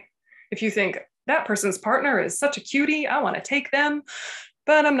karmically. If you think that person's partner is such a cutie, I want to take them,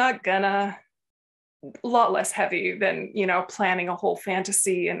 but I'm not gonna. A lot less heavy than, you know, planning a whole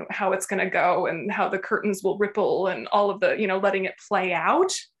fantasy and how it's going to go and how the curtains will ripple and all of the, you know, letting it play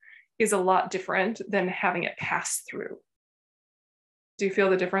out is a lot different than having it pass through. Do you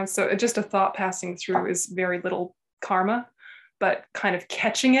feel the difference? So just a thought passing through is very little karma, but kind of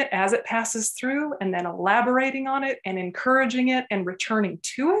catching it as it passes through and then elaborating on it and encouraging it and returning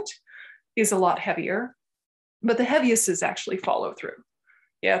to it is a lot heavier. But the heaviest is actually follow through.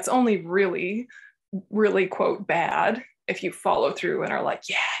 Yeah, it's only really quote bad if you follow through and are like,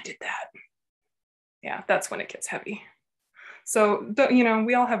 yeah, I did that. Yeah, that's when it gets heavy. So, you know,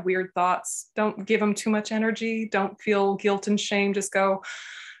 we all have weird thoughts. Don't give them too much energy. Don't feel guilt and shame. Just go,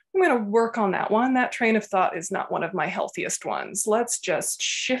 I'm going to work on that one. That train of thought is not one of my healthiest ones. Let's just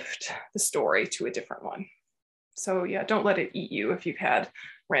shift the story to a different one. So yeah, don't let it eat you if you've had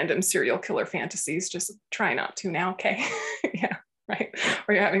random serial killer fantasies. Just try not to now, okay? Yeah, right.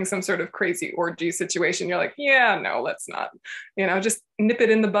 Or you're having some sort of crazy orgy situation. You're like, yeah, no, let's not. Just nip it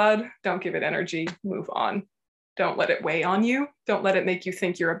in the bud. Don't give it energy. Move on. Don't let it weigh on you. Don't let it make you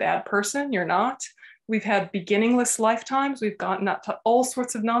think you're a bad person. You're not. We've had beginningless lifetimes. We've gotten up to all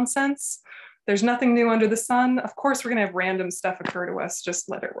sorts of nonsense. There's nothing new under the sun. Of course, we're going to have random stuff occur to us. Just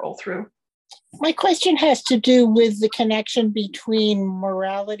let it roll through. My question has to do with the connection between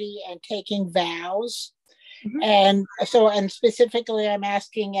morality and taking vows. Mm-hmm. And specifically, I'm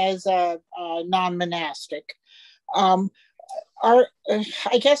asking as a non-monastic.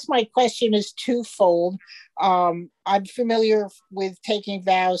 I guess my question is twofold. I'm familiar with taking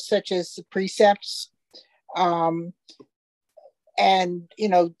vows such as the precepts. And,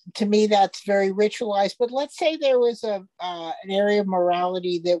 to me, that's very ritualized. But let's say there was an area of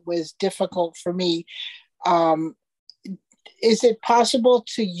morality that was difficult for me. Is it possible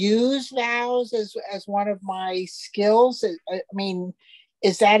to use vows as one of my skills? I mean,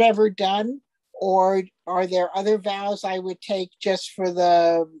 is that ever done? Or are there other vows I would take just for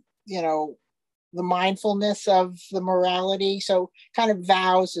the mindfulness of the morality? So kind of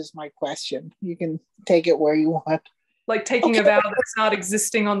vows is my question. You can take it where you want. Like taking a vow that's not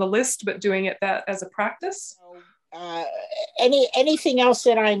existing on the list, but doing it that as a practice? Anything else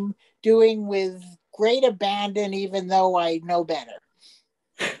that I'm doing with great abandon, even though I know better?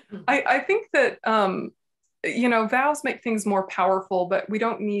 I think that, vows make things more powerful, but we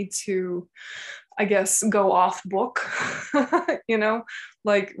don't need to, I guess, go off book,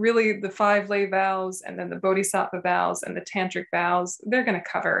 like really the 5 lay vows and then the bodhisattva vows and the tantric vows, they're going to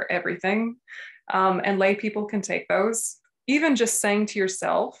cover everything. And lay people can take those. Even just saying to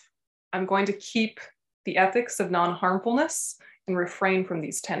yourself, I'm going to keep the ethics of non-harmfulness and refrain from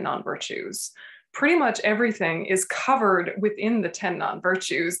these 10 non-virtues. Pretty much everything is covered within the 10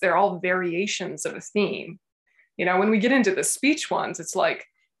 non-virtues. They're all variations of a theme. When we get into the speech ones, it's like,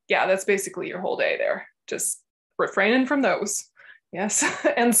 yeah, that's basically your whole day there. Just refraining from those. Yes.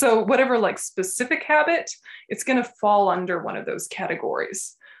 And so whatever like specific habit, it's going to fall under one of those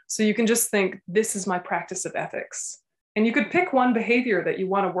categories. So you can just think, this is my practice of ethics. And you could pick one behavior that you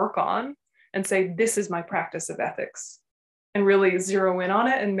want to work on and say, this is my practice of ethics, and really zero in on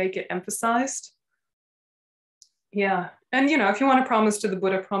it and make it emphasized. Yeah. And, if you want to promise to the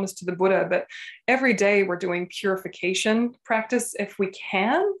Buddha, promise to the Buddha. But every day we're doing purification practice if we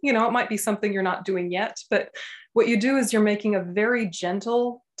can. It might be something you're not doing yet. But what you do is you're making a very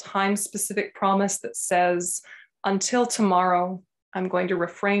gentle, time-specific promise that says, until tomorrow, I'm going to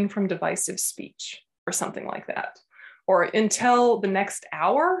refrain from divisive speech or something like that. Or until the next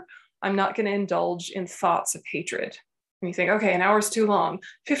hour, I'm not going to indulge in thoughts of hatred. And you think, okay, an hour is too long.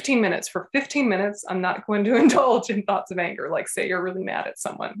 15 minutes. For 15 minutes, I'm not going to indulge in thoughts of anger, like say you're really mad at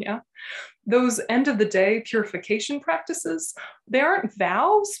someone, yeah? Those end of the day purification practices, they aren't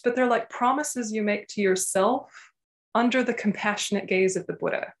vows, but they're like promises you make to yourself under the compassionate gaze of the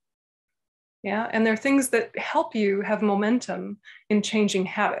Buddha. Yeah, and they're things that help you have momentum in changing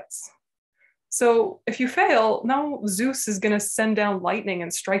habits. So if you fail, no Zeus is going to send down lightning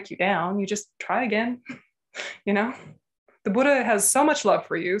and strike you down. You just try again. The Buddha has so much love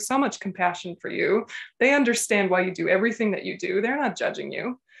for you, so much compassion for you. They understand why you do everything that you do. They're not judging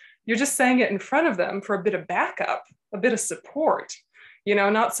you. You're just saying it in front of them for a bit of backup, a bit of support.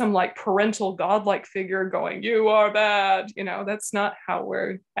 Not some like parental godlike figure going, you are bad. That's not how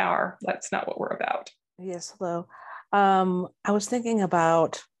that's not what we're about. Yes, hello. I was thinking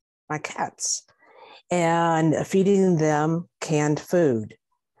about my cats and feeding them canned food.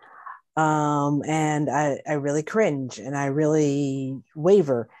 And I really cringe and I really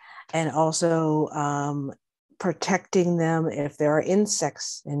waver. And also protecting them if there are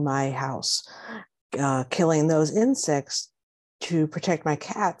insects in my house, killing those insects to protect my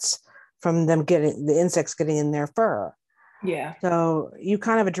cats from the insects getting in their fur. Yeah. So you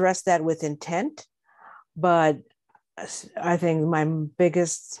kind of address that with intent, but I think my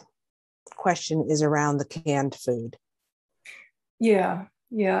biggest question is around the canned food. Yeah.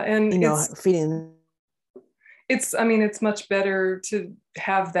 Yeah. And feeding. It's much better to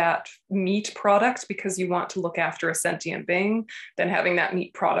have that meat product because you want to look after a sentient being than having that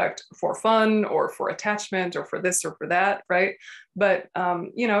meat product for fun or for attachment or for this or for that, right? But,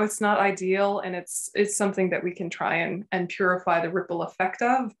 it's not ideal, and it's something that we can try and purify the ripple effect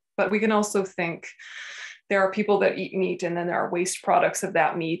of. But we can also think there are people that eat meat and then there are waste products of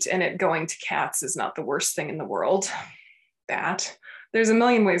that meat, and it going to cats is not the worst thing in the world. There's a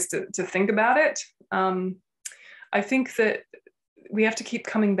million ways to think about it. I think that we have to keep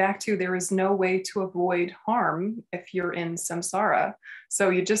coming back to, there is no way to avoid harm if you're in samsara. So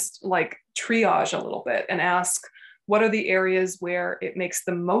you just like triage a little bit and ask, what are the areas where it makes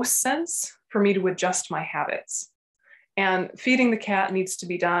the most sense for me to adjust my habits? And feeding the cat needs to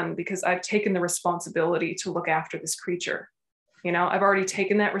be done because I've taken the responsibility to look after this creature. You know, I've already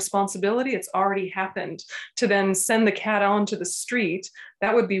taken that responsibility. It's already happened. To then send the cat onto the street,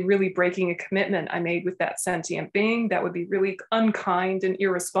 that would be really breaking a commitment I made with that sentient being. That would be really unkind and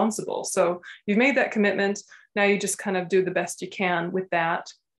irresponsible. So you've made that commitment. Now you just kind of do the best you can with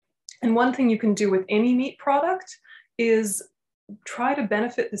that. And one thing you can do with any meat product is try to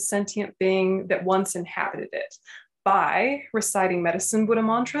benefit the sentient being that once inhabited it by reciting medicine Buddha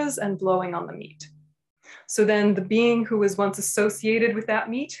mantras and blowing on the meat. So then the being who was once associated with that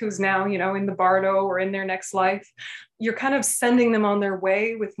meat, who's now, you know, in the bardo or in their next life, you're kind of sending them on their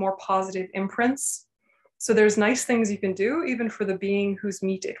way with more positive imprints. So there's nice things you can do even for the being whose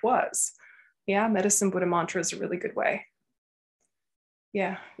meat it was. Yeah, medicine Buddha mantra is a really good way.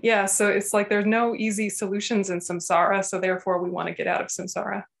 Yeah. So it's like there's no easy solutions in samsara. So therefore we want to get out of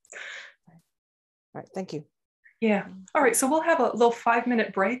samsara. All right, thank you. Yeah. All right. So we'll have a little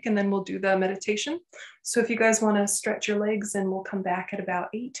 5-minute break and then we'll do the meditation. So if you guys want to stretch your legs, and we'll come back at about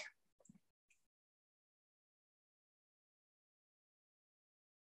 8.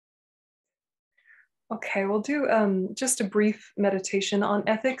 Okay, we'll do just a brief meditation on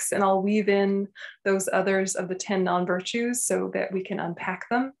ethics, and I'll weave in those others of the 10 non-virtues so that we can unpack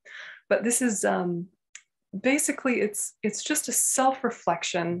them. But this is basically, it's just a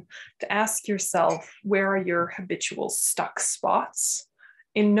self-reflection to ask yourself, where are your habitual stuck spots?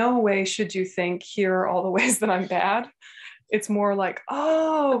 In no way should you think, here are all the ways that I'm bad. It's more like,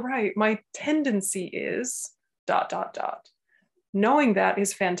 oh, right, my tendency is ... Knowing that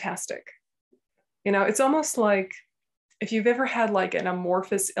is fantastic. You know, it's almost like if you've ever had like an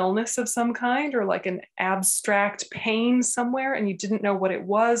amorphous illness of some kind, or like an abstract pain somewhere and you didn't know what it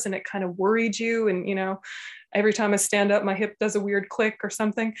was and it kind of worried you. And, you know, every time I stand up, my hip does a weird click or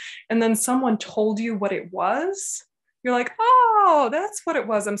something. And then someone told you what it was. You're like, oh, that's what it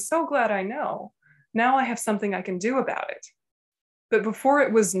was. I'm so glad I know. Now I have something I can do about it. But before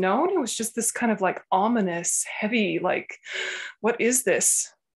it was known, it was just this kind of like ominous, heavy, like, what is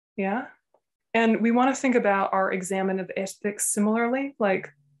this? Yeah. And we want to think about our examen of ethics similarly, like,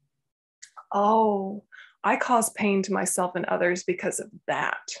 oh, I cause pain to myself and others because of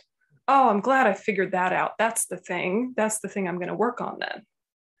that. Oh, I'm glad I figured that out. That's the thing. That's the thing I'm going to work on then.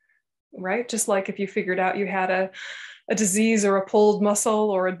 Right? Just like if you figured out you had a disease or a pulled muscle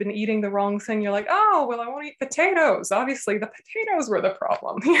or had been eating the wrong thing, you're like, oh, well, I won't eat potatoes. Obviously, the potatoes were the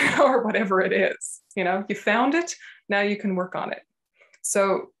problem, you know, or whatever it is. You know, you found it. Now you can work on it.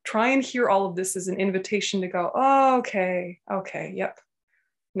 So try and hear all of this as an invitation to go, oh, okay, yep,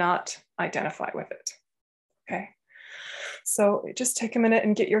 not identify with it. Okay. So just take a minute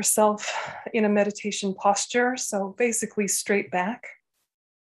and get yourself in a meditation posture. So basically straight back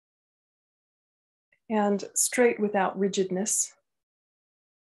and straight without rigidness.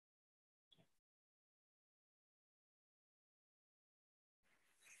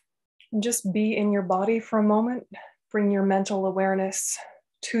 And just be in your body for a moment. Bring your mental awareness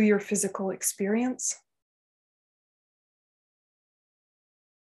to your physical experience.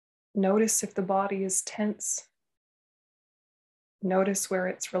 Notice if the body is tense. Notice where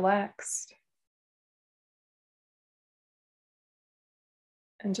it's relaxed.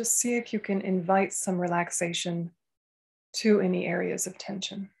 And just see if you can invite some relaxation to any areas of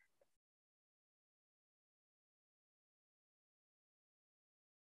tension.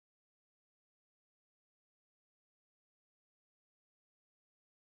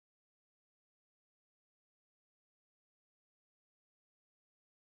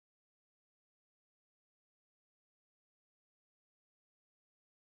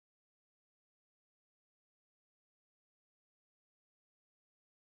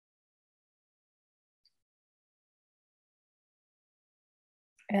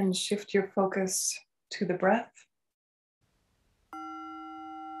 And shift your focus to the breath.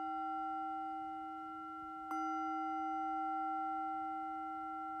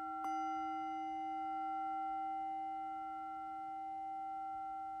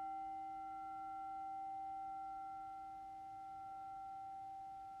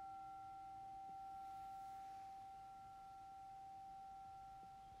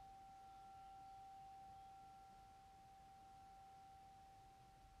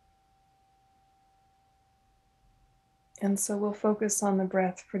 And so we'll focus on the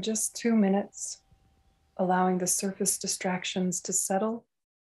breath for just 2 minutes, allowing the surface distractions to settle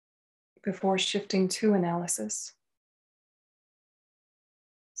before shifting to analysis.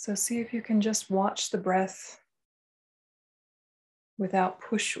 So see if you can just watch the breath without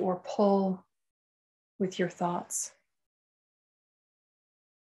push or pull with your thoughts.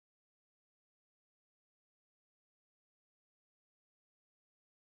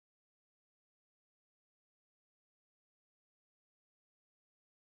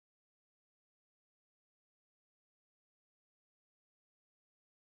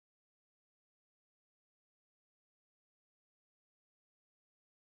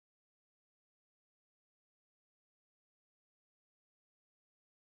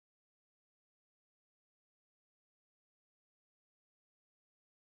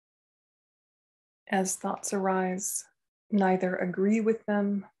 As thoughts arise, neither agree with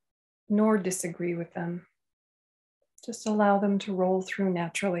them nor disagree with them. Just allow them to roll through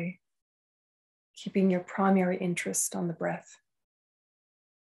naturally, keeping your primary interest on the breath.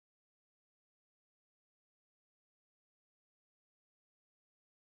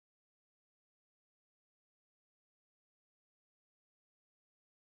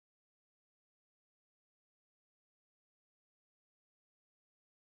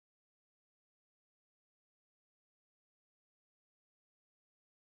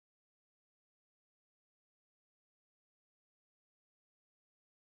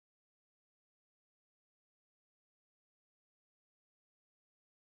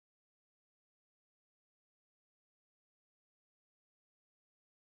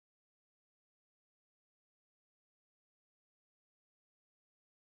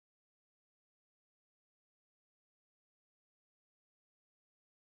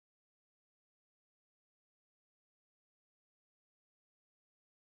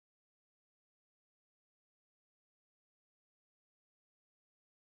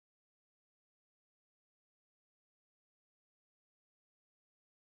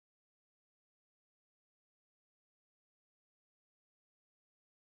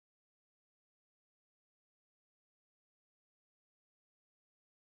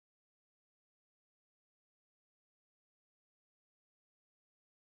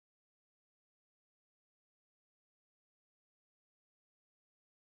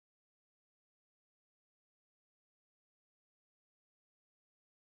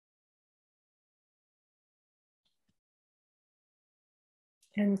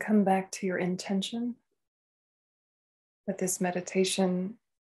 And come back to your intention that this meditation,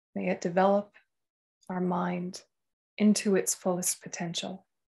 may it develop our mind into its fullest potential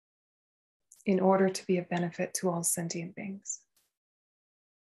in order to be of benefit to all sentient beings.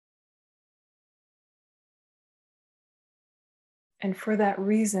 And for that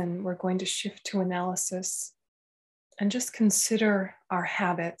reason, we're going to shift to analysis and just consider our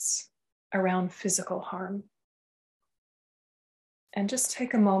habits around physical harm. And just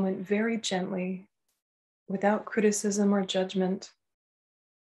take a moment very gently, without criticism or judgment,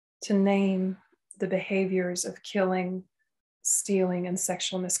 to name the behaviors of killing, stealing, and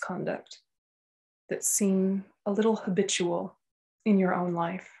sexual misconduct that seem a little habitual in your own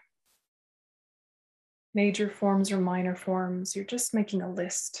life. Major forms or minor forms, you're just making a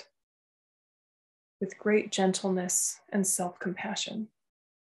list with great gentleness and self-compassion.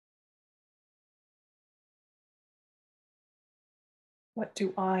 What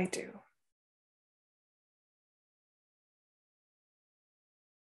do I do?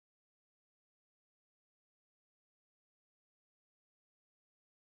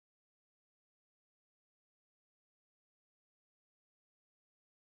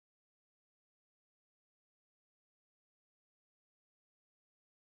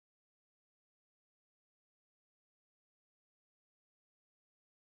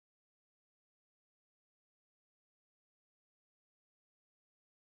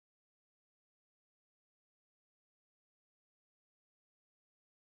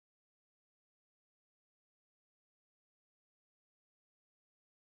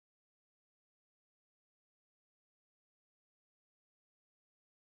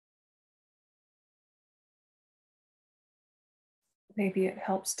 Maybe it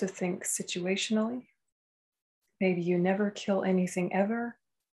helps to think situationally. Maybe you never kill anything ever,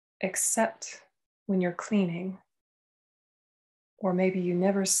 except when you're cleaning. Or maybe you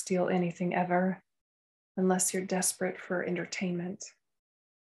never steal anything ever, unless you're desperate for entertainment.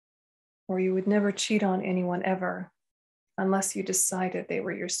 Or you would never cheat on anyone ever, unless you decided they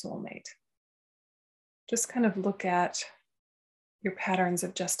were your soulmate. Just kind of look at your patterns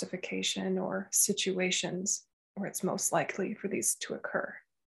of justification or situations where it's most likely for these to occur.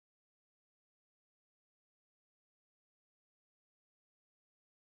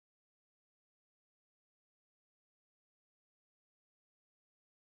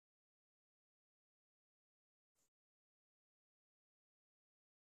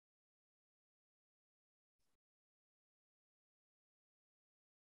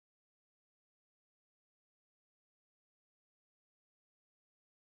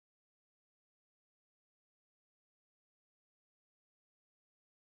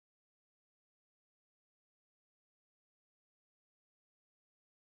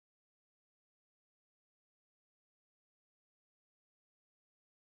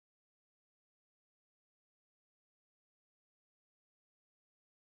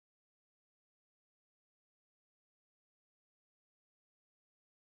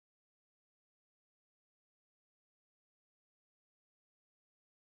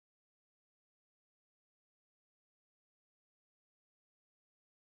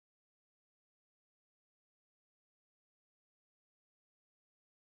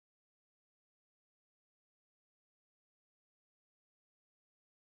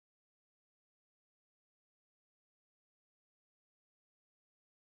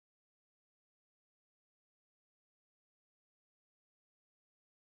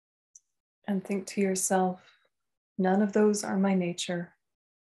 And think to yourself, none of those are my nature.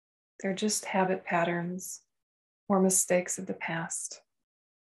 They're just habit patterns or mistakes of the past,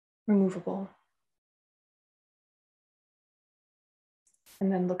 removable.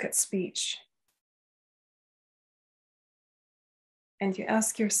 And then look at speech. And you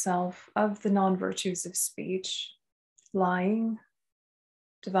ask yourself, of the non-virtues of speech, lying,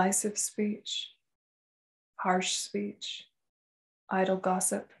 divisive speech, harsh speech, idle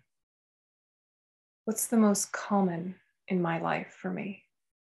gossip, what's the most common in my life for me?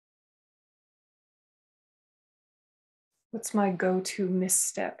 What's my go-to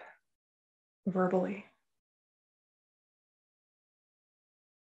misstep verbally?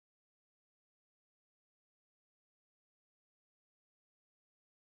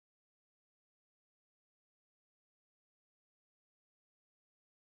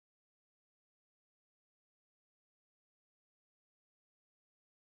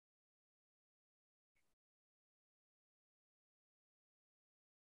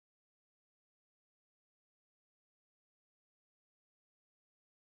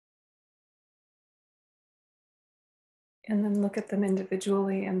 And then look at them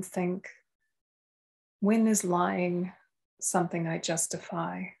individually and think, when is lying something I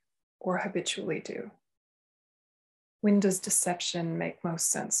justify or habitually do? When does deception make most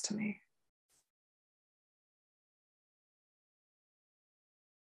sense to me?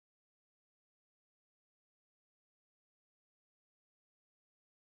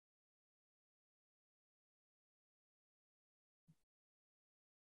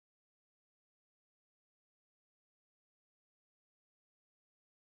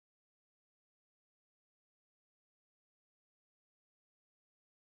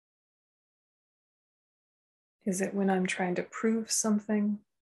 Is it when I'm trying to prove something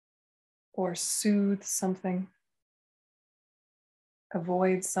or soothe something,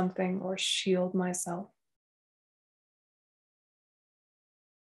 avoid something or shield myself?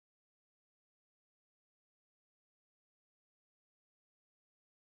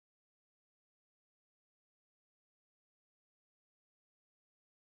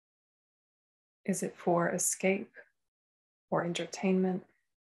 Is it for escape or entertainment?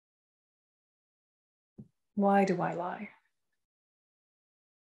 Why do I lie?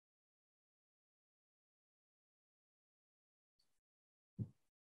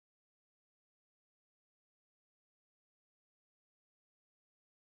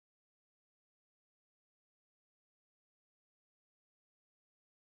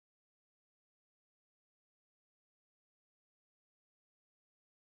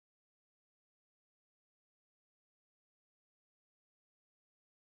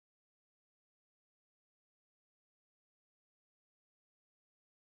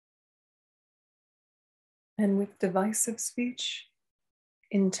 And with divisive speech,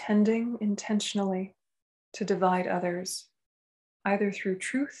 intending intentionally to divide others, either through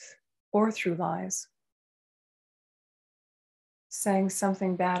truth or through lies. Saying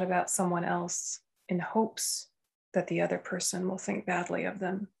something bad about someone else in hopes that the other person will think badly of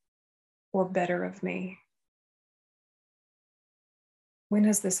them or better of me. When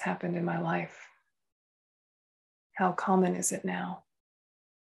has this happened in my life? How common is it now?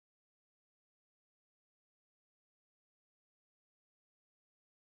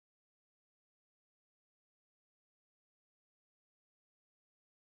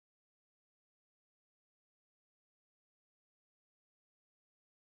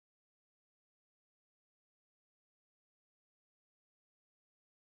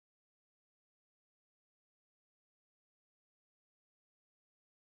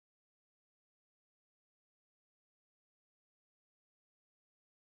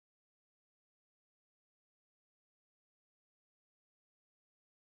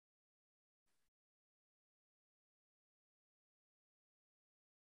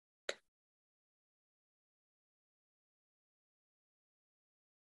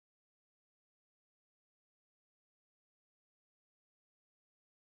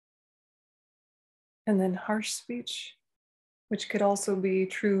 And then harsh speech, which could also be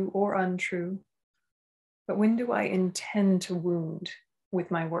true or untrue. But when do I intend to wound with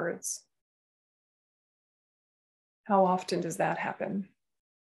my words? How often does that happen?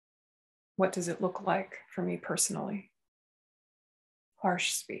 What does it look like for me personally?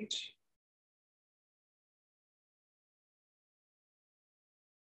 Harsh speech.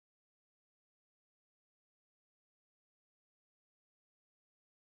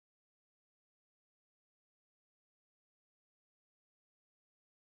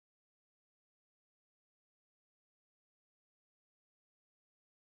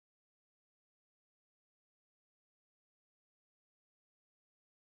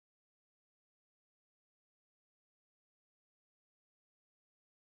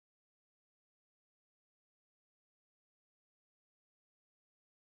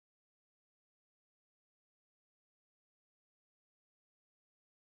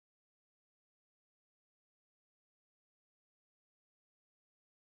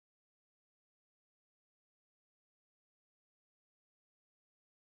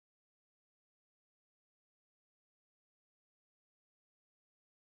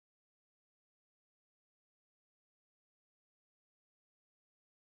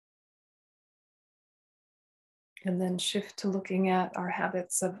 And then shift to looking at our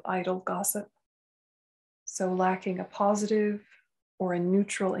habits of idle gossip. So lacking a positive or a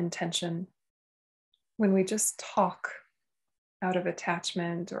neutral intention when we just talk out of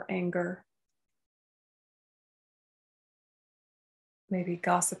attachment or anger. Maybe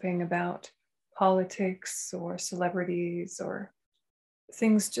gossiping about politics or celebrities or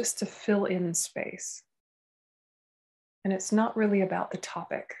things just to fill in space. And it's not really about the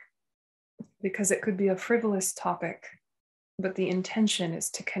topic, because it could be a frivolous topic, but the intention is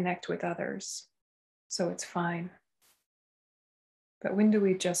to connect with others. So it's fine. But when do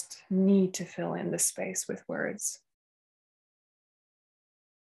we just need to fill in the space with words?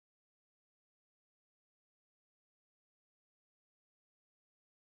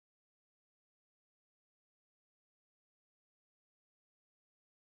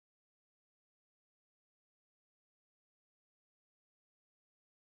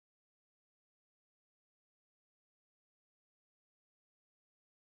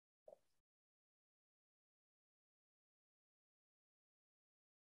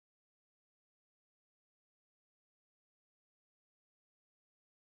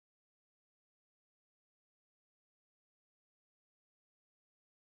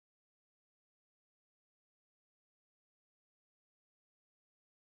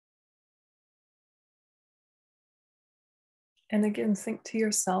 And again, think to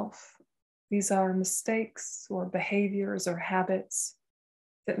yourself, these are mistakes or behaviors or habits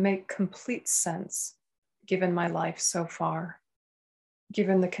that make complete sense given my life so far,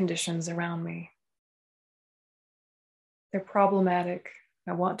 given the conditions around me. They're problematic.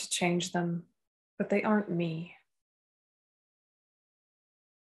 I want to change them, but they aren't me.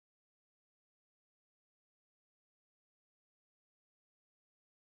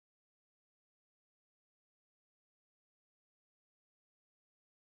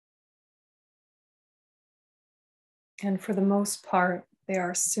 And for the most part, they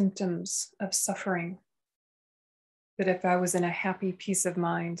are symptoms of suffering. That if I was in a happy peace of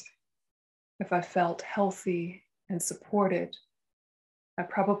mind, if I felt healthy and supported, I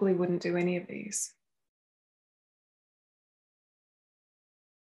probably wouldn't do any of these.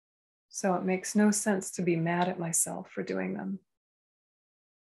 So it makes no sense to be mad at myself for doing them.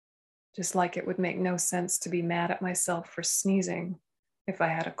 Just like it would make no sense to be mad at myself for sneezing if I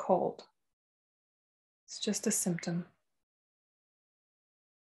had a cold. It's just a symptom.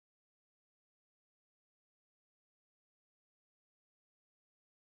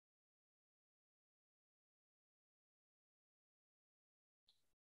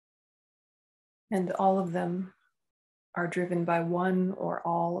 And all of them are driven by one or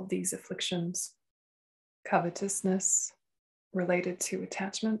all of these afflictions: covetousness related to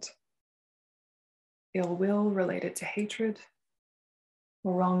attachment, ill will related to hatred,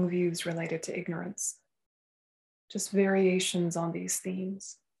 or wrong views related to ignorance. Just variations on these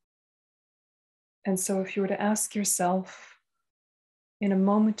themes. And so if you were to ask yourself, in a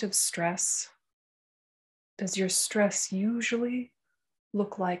moment of stress, does your stress usually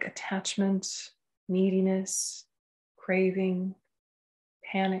look like attachment, neediness, craving,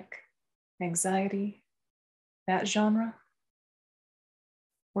 panic, anxiety, that genre?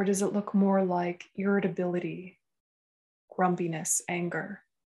 Or does it look more like irritability, grumpiness, anger,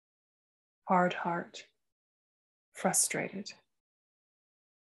 hard heart, frustrated?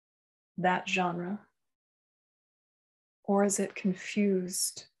 That genre? Or is it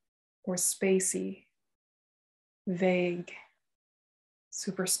confused or spacey, vague,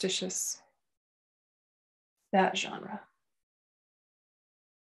 superstitious? That genre?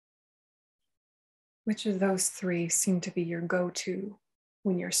 Which of those three seem to be your go-to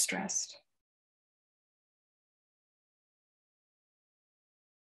when you're stressed?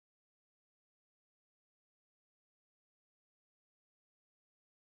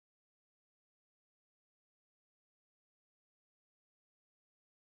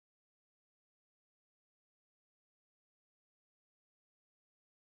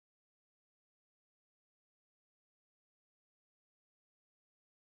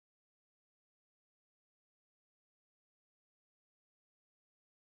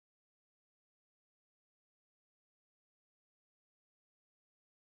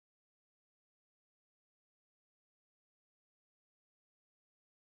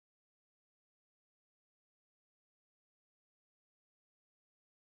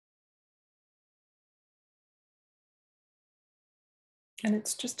 And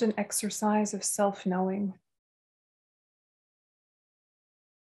it's just an exercise of self-knowing.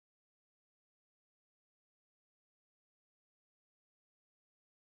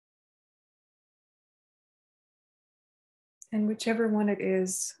 And whichever one it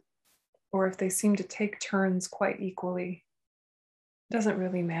is or if they seem to take turns quite equally, it doesn't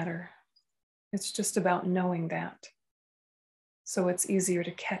really matter. It's just about knowing that. So it's easier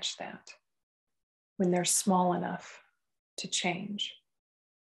to catch that when they're small enough to change.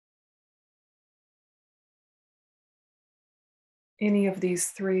 Any of these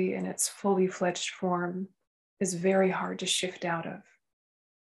three in its fully fledged form is very hard to shift out of.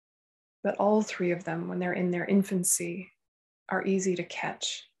 But all three of them, when they're in their infancy, are easy to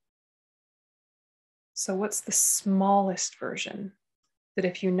catch. So what's the smallest version that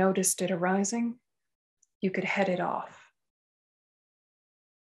if you noticed it arising, you could head it off?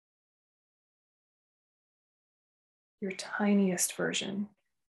 Your tiniest version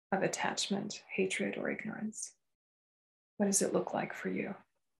of attachment, hatred, or ignorance. What does it look like for you?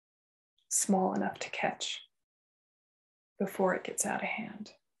 Small enough to catch before it gets out of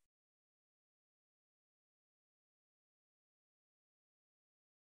hand.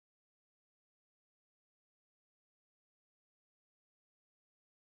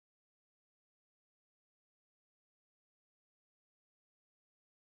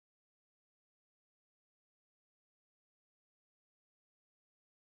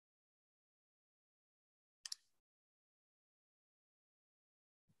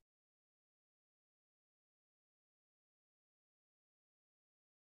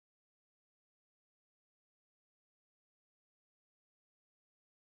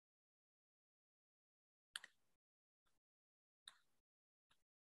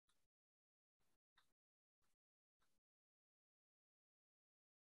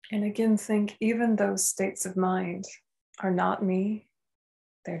 And again, think even those states of mind are not me.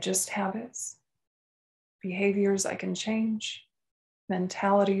 They're just habits, behaviors I can change,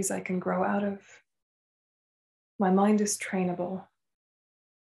 mentalities I can grow out of. My mind is trainable,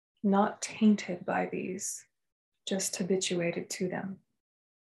 not tainted by these, just habituated to them.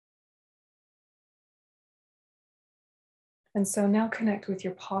 And so now connect with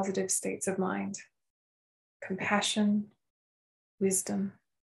your positive states of mind, compassion, wisdom,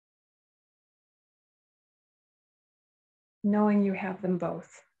 knowing you have them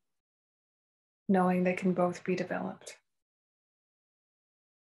both, knowing they can both be developed.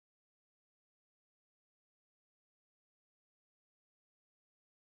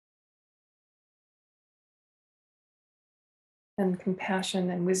 And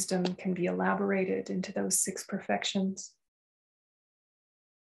compassion and wisdom can be elaborated into those 6 perfections.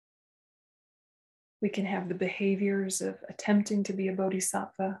 We can have the behaviors of attempting to be a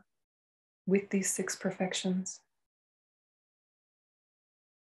bodhisattva with these 6 perfections.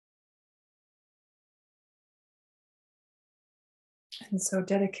 And so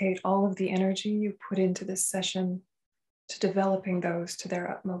dedicate all of the energy you put into this session to developing those to their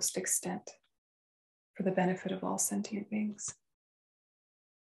utmost extent for the benefit of all sentient beings.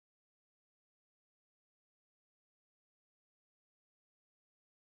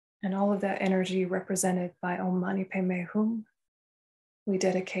 And all of that energy represented by Om Mani Padme Hum, we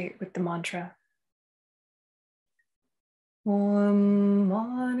dedicate with the mantra. Om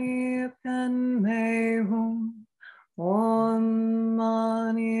Mani Padme Hum, Om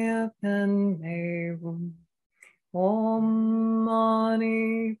Mani Padme Hum, Om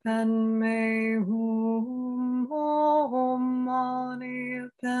Mani Padme Hum, Om Mani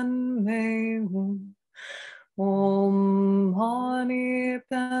Padme Hum, Om Mani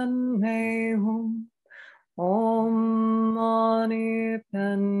Padme Hum, Om Mani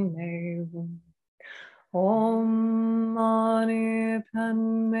Padme Hum, Om Mani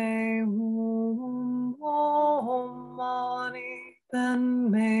Padme Hum, Om Mani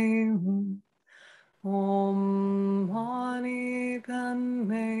Padme Hum, Om Mani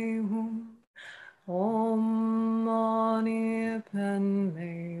Padme Hum, Om Mani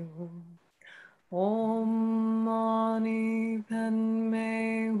Padme Hum, Om Mani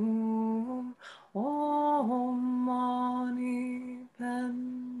Padme Hum, Om Mani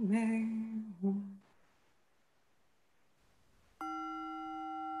Padme Hum.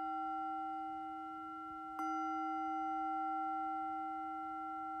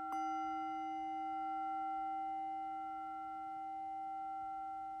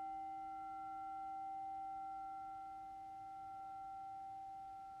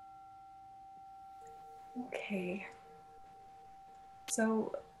 Okay,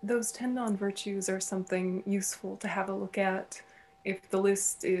 so those 10 non-virtues are something useful to have a look at. If the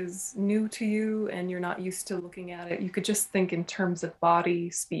list is new to you and you're not used to looking at it, you could just think in terms of body,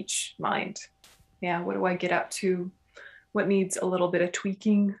 speech, mind. Yeah, what do I get up to? What needs a little bit of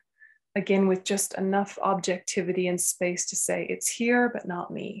tweaking? Again, with just enough objectivity and space to say, it's here, but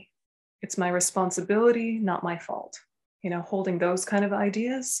not me. It's my responsibility, not my fault. You know, holding those kind of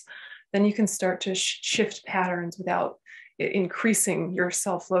ideas then you can start to shift patterns without increasing your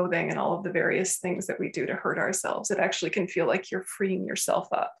self-loathing and all of the various things that we do to hurt ourselves. It actually can feel like you're freeing yourself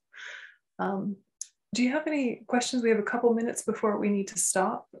up. Do you have any questions? We have a couple minutes before we need to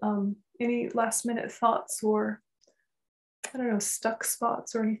stop. Any last minute thoughts or, I don't know, stuck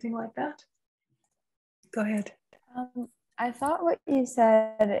spots or anything like that? Go ahead. I thought what you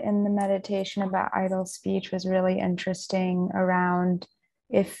said in the meditation about idle speech was really interesting around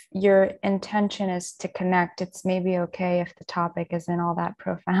if your intention is to connect, it's maybe okay if the topic isn't all that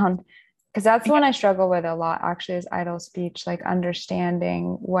profound. Because that's one I struggle with a lot, actually, is idle speech, like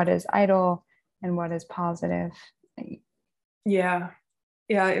understanding what is idle and what is positive. Yeah,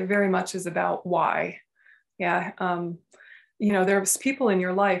 it very much is about why. Yeah, there's people in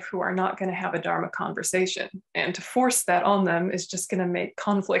your life who are not going to have a Dharma conversation, and to force that on them is just going to make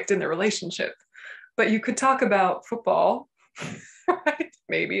conflict in the relationship. But you could talk about football, right?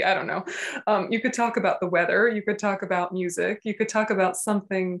 Maybe, I don't know. You could talk about the weather, you could talk about music, you could talk about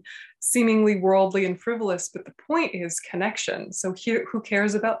something seemingly worldly and frivolous, but the point is connection. So here, who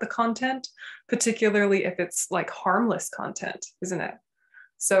cares about the content, particularly if it's like harmless content, isn't it?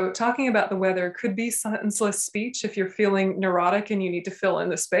 So talking about the weather could be senseless speech if you're feeling neurotic and you need to fill in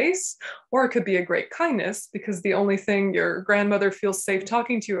the space, or it could be a great kindness because the only thing your grandmother feels safe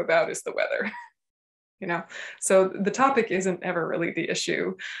talking to you about is the weather. So the topic isn't ever really the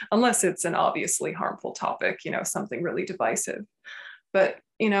issue, unless it's an obviously harmful topic, something really divisive. But,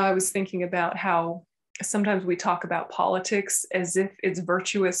 I was thinking about how sometimes we talk about politics as if it's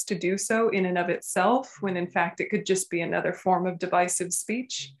virtuous to do so in and of itself, when in fact it could just be another form of divisive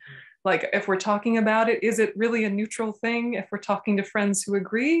speech. Like if we're talking about it, is it really a neutral thing if we're talking to friends who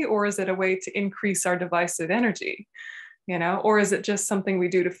agree, or is it a way to increase our divisive energy? Or is it just something we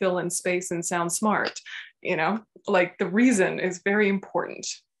do to fill in space and sound smart? Like the reason is very important.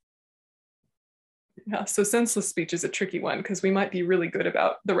 Yeah, so senseless speech is a tricky one because we might be really good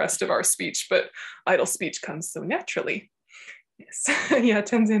about the rest of our speech, but idle speech comes so naturally. Yes. Yeah,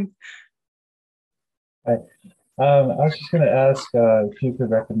 Tenzin. Hi. I was just going to ask if you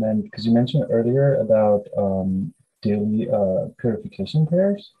could recommend, because you mentioned earlier about daily purification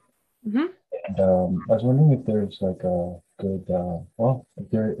prayers. Mm-hmm. And I was wondering if there's like a good, if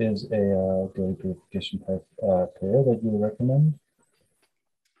there is a daily purification prayer that you would recommend.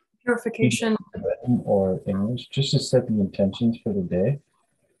 Purification. Or English, just to set the intentions for the day.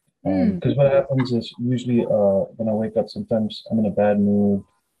 Because what happens is usually when I wake up, sometimes I'm in a bad mood.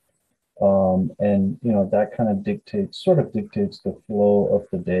 And that kind of dictates the flow of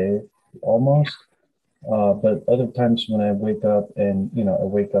the day almost. But other times when I wake up and, I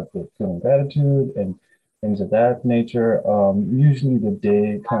wake up with feeling gratitude and things of that nature, usually the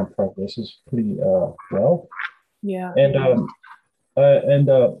day kind of progresses pretty well. Yeah. And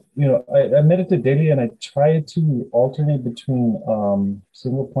I meditate daily, and I try to alternate between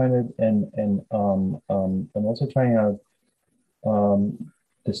single pointed and also trying out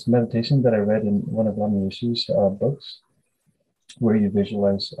this meditation that I read in one of Lama Yeshu's books, where you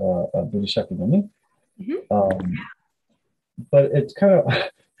visualize a Buddhist Shakyamuni. Mm-hmm. But it's kind of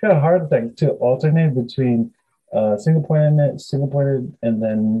hard to alternate between single pointed, and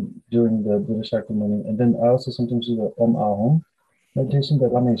then doing the Buddhist Shakyamuni, and then I also sometimes do the Om Ahom meditation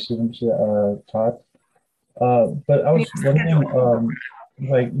that Lama Yeshu taught. But I was wondering,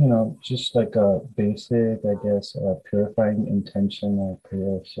 just like a basic, I guess, purifying intention or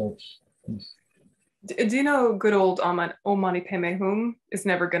prayer of sorts. Do you know good old Om Mani Padme Hum is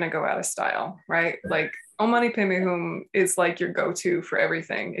never going to go out of style, right? Like Om Mani Padme Hum is like your go-to for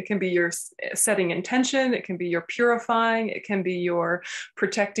everything. It can be your setting intention. It can be your purifying. It can be your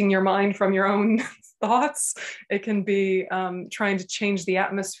protecting your mind from your own thoughts. It can be trying to change the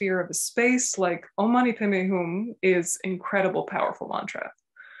atmosphere of a space. Like Om Mani Padme Hum is incredible, powerful mantra.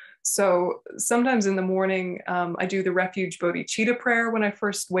 So sometimes in the morning, I do the refuge bodhicitta prayer when I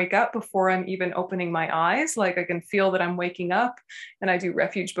first wake up before I'm even opening my eyes. Like I can feel that I'm waking up, and I do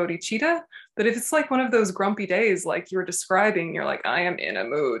refuge bodhicitta. But if it's like one of those grumpy days, like you're describing, you're like, I am in a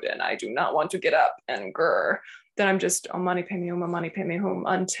mood and I do not want to get up and grr, then I'm just Om Mani Padme Hum, Om Mani Padme Hum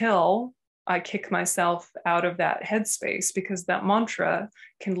until I kick myself out of that headspace, because that mantra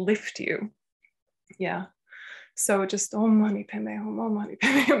can lift you. Yeah. So just Om Mani Padme Hum, Om Mani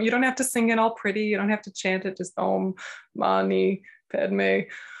Padme Hum. You don't have to sing it all pretty. You don't have to chant it. Just Om Mani Padme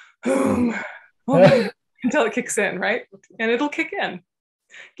Hum, until it kicks in, right? And it'll kick in.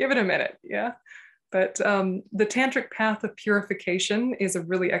 Give it a minute, yeah? But The Tantric Path of Purification is a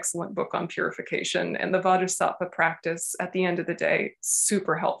really excellent book on purification. And the Vajrasattva practice at the end of the day,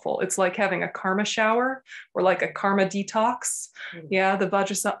 super helpful. It's like having a karma shower or like a karma detox. Yeah, the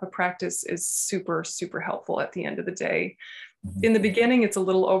Vajrasattva practice is super, super helpful at the end of the day. In the beginning, it's a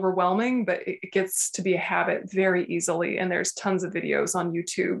little overwhelming, but it gets to be a habit very easily. And there's tons of videos on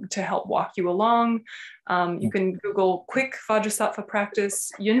YouTube to help walk you along. You can Google quick Vajrasattva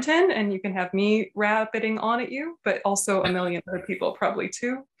practice Yönten, and you can have me rabbiting on at you, but also a million other people probably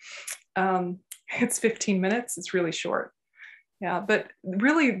too. It's 15 minutes. It's really short. Yeah, but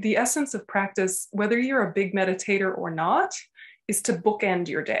really the essence of practice, whether you're a big meditator or not, is to bookend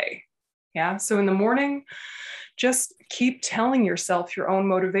your day. Yeah, so in the morning, just keep telling yourself your own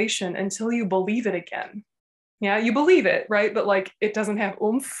motivation until you believe it again. Yeah, you believe it, right? But like it doesn't have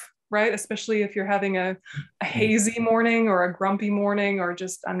oomph, right? Especially if you're having a hazy morning or a grumpy morning or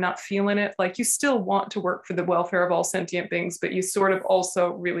just I'm not feeling it. Like you still want to work for the welfare of all sentient beings, but you sort of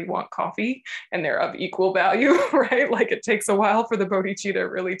also really want coffee and they're of equal value, right? Like it takes a while for the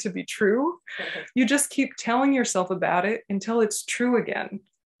bodhicitta really to be true. You just keep telling yourself about it until it's true again.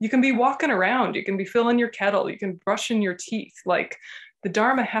 You can be walking around, you can be filling your kettle, you can brushing your teeth. Like the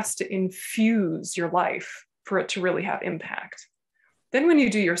Dharma has to infuse your life for it to really have impact. Then when you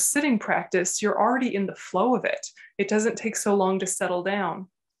do your sitting practice, you're already in the flow of it. It doesn't take so long to settle down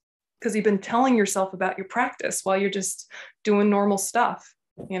because you've been telling yourself about your practice while you're just doing normal stuff,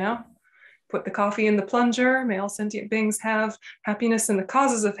 you know? Put the coffee in the plunger. May all sentient beings have happiness and the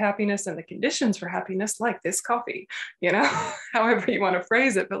causes of happiness and the conditions for happiness, like this coffee, you know, however you want to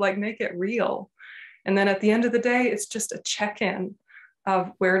phrase it, but like make it real. And then at the end of the day, it's just a check-in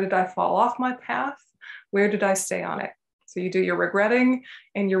of where did I fall off my path? Where did I stay on it? So you do your regretting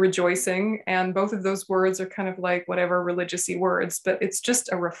and your rejoicing. And both of those words are kind of like whatever religious-y words, but it's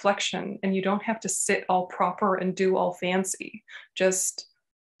just a reflection and you don't have to sit all proper and do all fancy. Just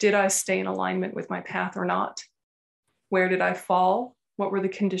did I stay in alignment with my path or not? Where did I fall? What were the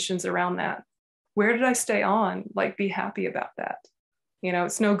conditions around that? Where did I stay on? Like, be happy about that. You know,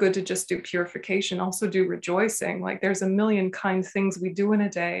 it's no good to just do purification, also do rejoicing. Like there's a million kind things we do in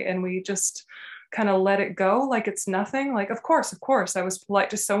a day and we just kind of let it go like it's nothing. Like, of course, I was polite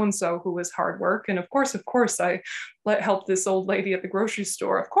to so-and-so who was hard work. And of course, I helped this old lady at the grocery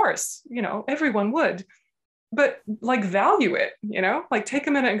store. Of course, you know, everyone would. But like value it, you know, like take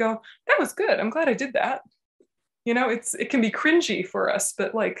a minute and go, that was good. I'm glad I did that. You know, it can be cringy for us,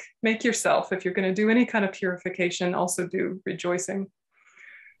 but like make yourself, if you're going to do any kind of purification, also do rejoicing.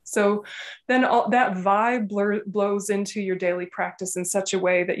 So then all that vibe blows into your daily practice in such a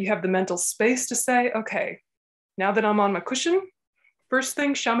way that you have the mental space to say, okay, now that I'm on my cushion, first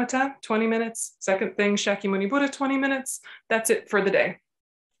thing, shamatha, 20 minutes. Second thing, Shakyamuni Buddha, 20 minutes. That's it for the day.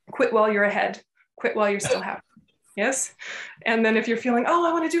 Quit while you're ahead. Quit while you're still happy. Yes. And then if you're feeling, oh,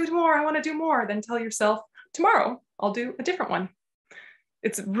 I want to do more, then tell yourself, tomorrow I'll do a different one.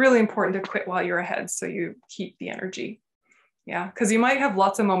 It's really important to quit while you're ahead so you keep the energy. Yeah. Because you might have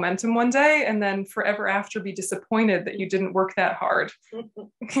lots of momentum one day and then forever after be disappointed that you didn't work that hard.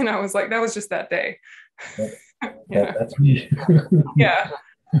 You know, it was like, that was just that day. Yeah. That's me. Yeah.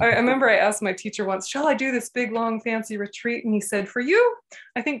 I remember I asked my teacher once, shall I do this big, long, fancy retreat? And he said, for you,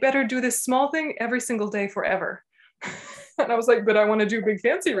 I think better do this small thing every single day forever. And I was like, but I want to do a big,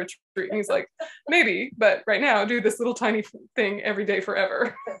 fancy retreat. And he's like, maybe, but right now do this little tiny thing every day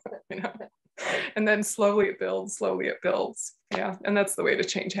forever. You know? And then slowly it builds. Yeah. And that's the way to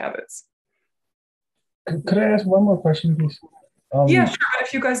change habits. Could I ask one more question, please? Yeah, sure. But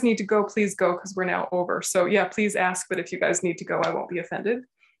if you guys need to go, please go because we're now over. So yeah, please ask. But if you guys need to go, I won't be offended.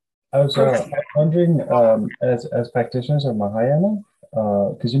 I was wondering, as practitioners of Mahayana,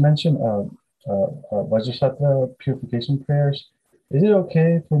 because you mentioned Vajrasattva purification prayers, is it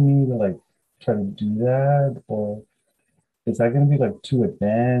okay for me to like try to do that, or is that going to be like too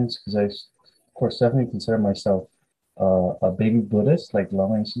advanced? Because I, of course, definitely consider myself a baby Buddhist, like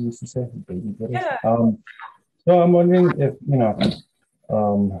Lama used to say, baby Buddhist. Yeah. So I'm wondering if, you know,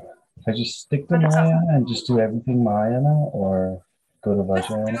 if I just stick to Mahayana and just do everything Mahayana, or go to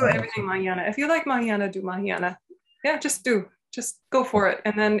Vajrayana? Do everything Mahayana. If you like Mahayana, do Mahayana. Yeah, just go for it.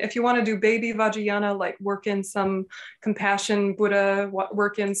 And then if you want to do baby Vajrayana, like work in some compassion, Buddha,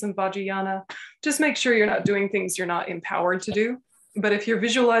 work in some Vajrayana, just make sure you're not doing things you're not empowered to do. But if you're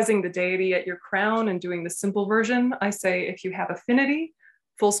visualizing the deity at your crown and doing the simple version, I say if you have affinity,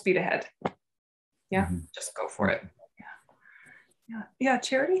 full speed ahead. Yeah, just go for it. Yeah,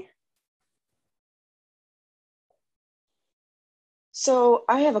 Charity? So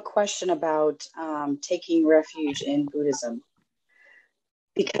I have a question about taking refuge in Buddhism.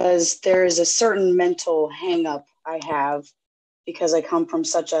 because there is a certain mental hang up I have because I come from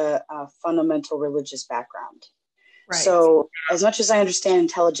such a fundamental religious background. Right. So as much as I understand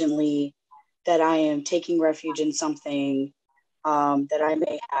intelligently that I am taking refuge in something that I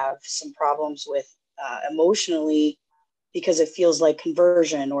may have some problems with emotionally, because it feels like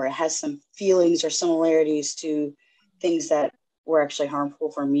conversion, or it has some feelings or similarities to things that were actually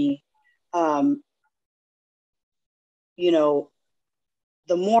harmful for me. You know,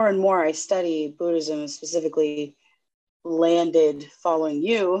 the more and more I study Buddhism, specifically landed following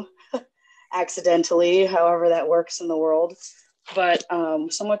you accidentally, however that works in the world. But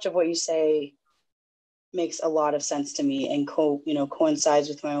so much of what you say makes a lot of sense to me, and coincides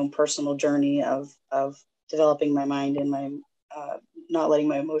with my own personal journey of developing my mind and my not letting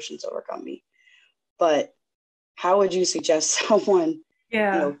my emotions overcome me. But how would you suggest someone,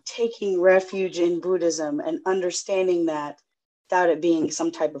 taking refuge in Buddhism and understanding that without it being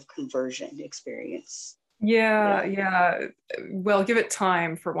some type of conversion experience? Yeah. Well, give it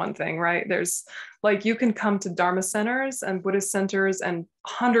time, for one thing, right? There's you can come to Dharma centers and Buddhist centers and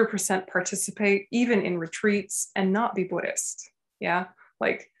 100% participate, even in retreats, and not be Buddhist. Yeah.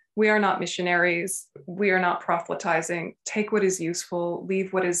 We are not missionaries. We are not proselytizing. Take what is useful,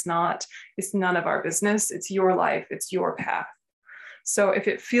 leave what is not. It's none of our business. It's your life. It's your path. So if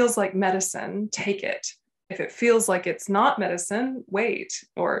it feels like medicine, take it. If it feels like it's not medicine, wait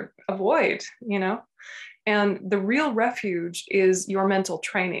or avoid, And the real refuge is your mental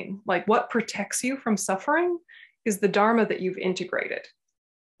training. What protects you from suffering is the Dharma that you've integrated.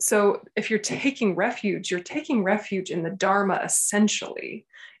 So if you're taking refuge in the Dharma essentially,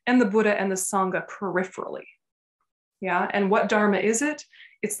 and the Buddha and the Sangha peripherally. Yeah. And what Dharma is it?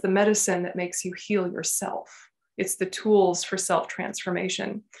 It's the medicine that makes you heal yourself. It's the tools for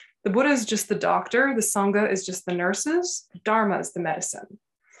self-transformation. The Buddha is just the doctor. The Sangha is just the nurses. Dharma is the medicine.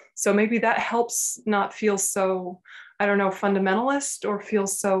 So maybe that helps not feel so, fundamentalist, or feel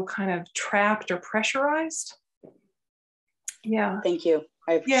so kind of trapped or pressurized. Yeah. Thank you.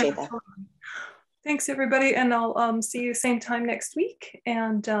 I appreciate that. Totally. Thanks, everybody. And I'll see you same time next week.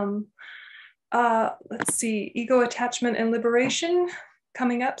 And let's see, ego attachment and liberation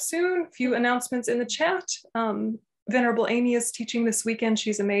coming up soon. A few announcements in the chat. Venerable Amy is teaching this weekend.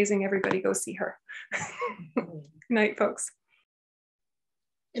 She's amazing. Everybody go see her. Good night, folks.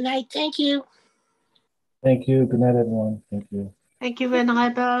 Good night. Thank you. Thank you. Good night, everyone. Thank you. Thank you,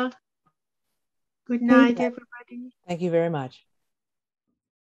 Venerable. Good night, everybody. Thank you very much.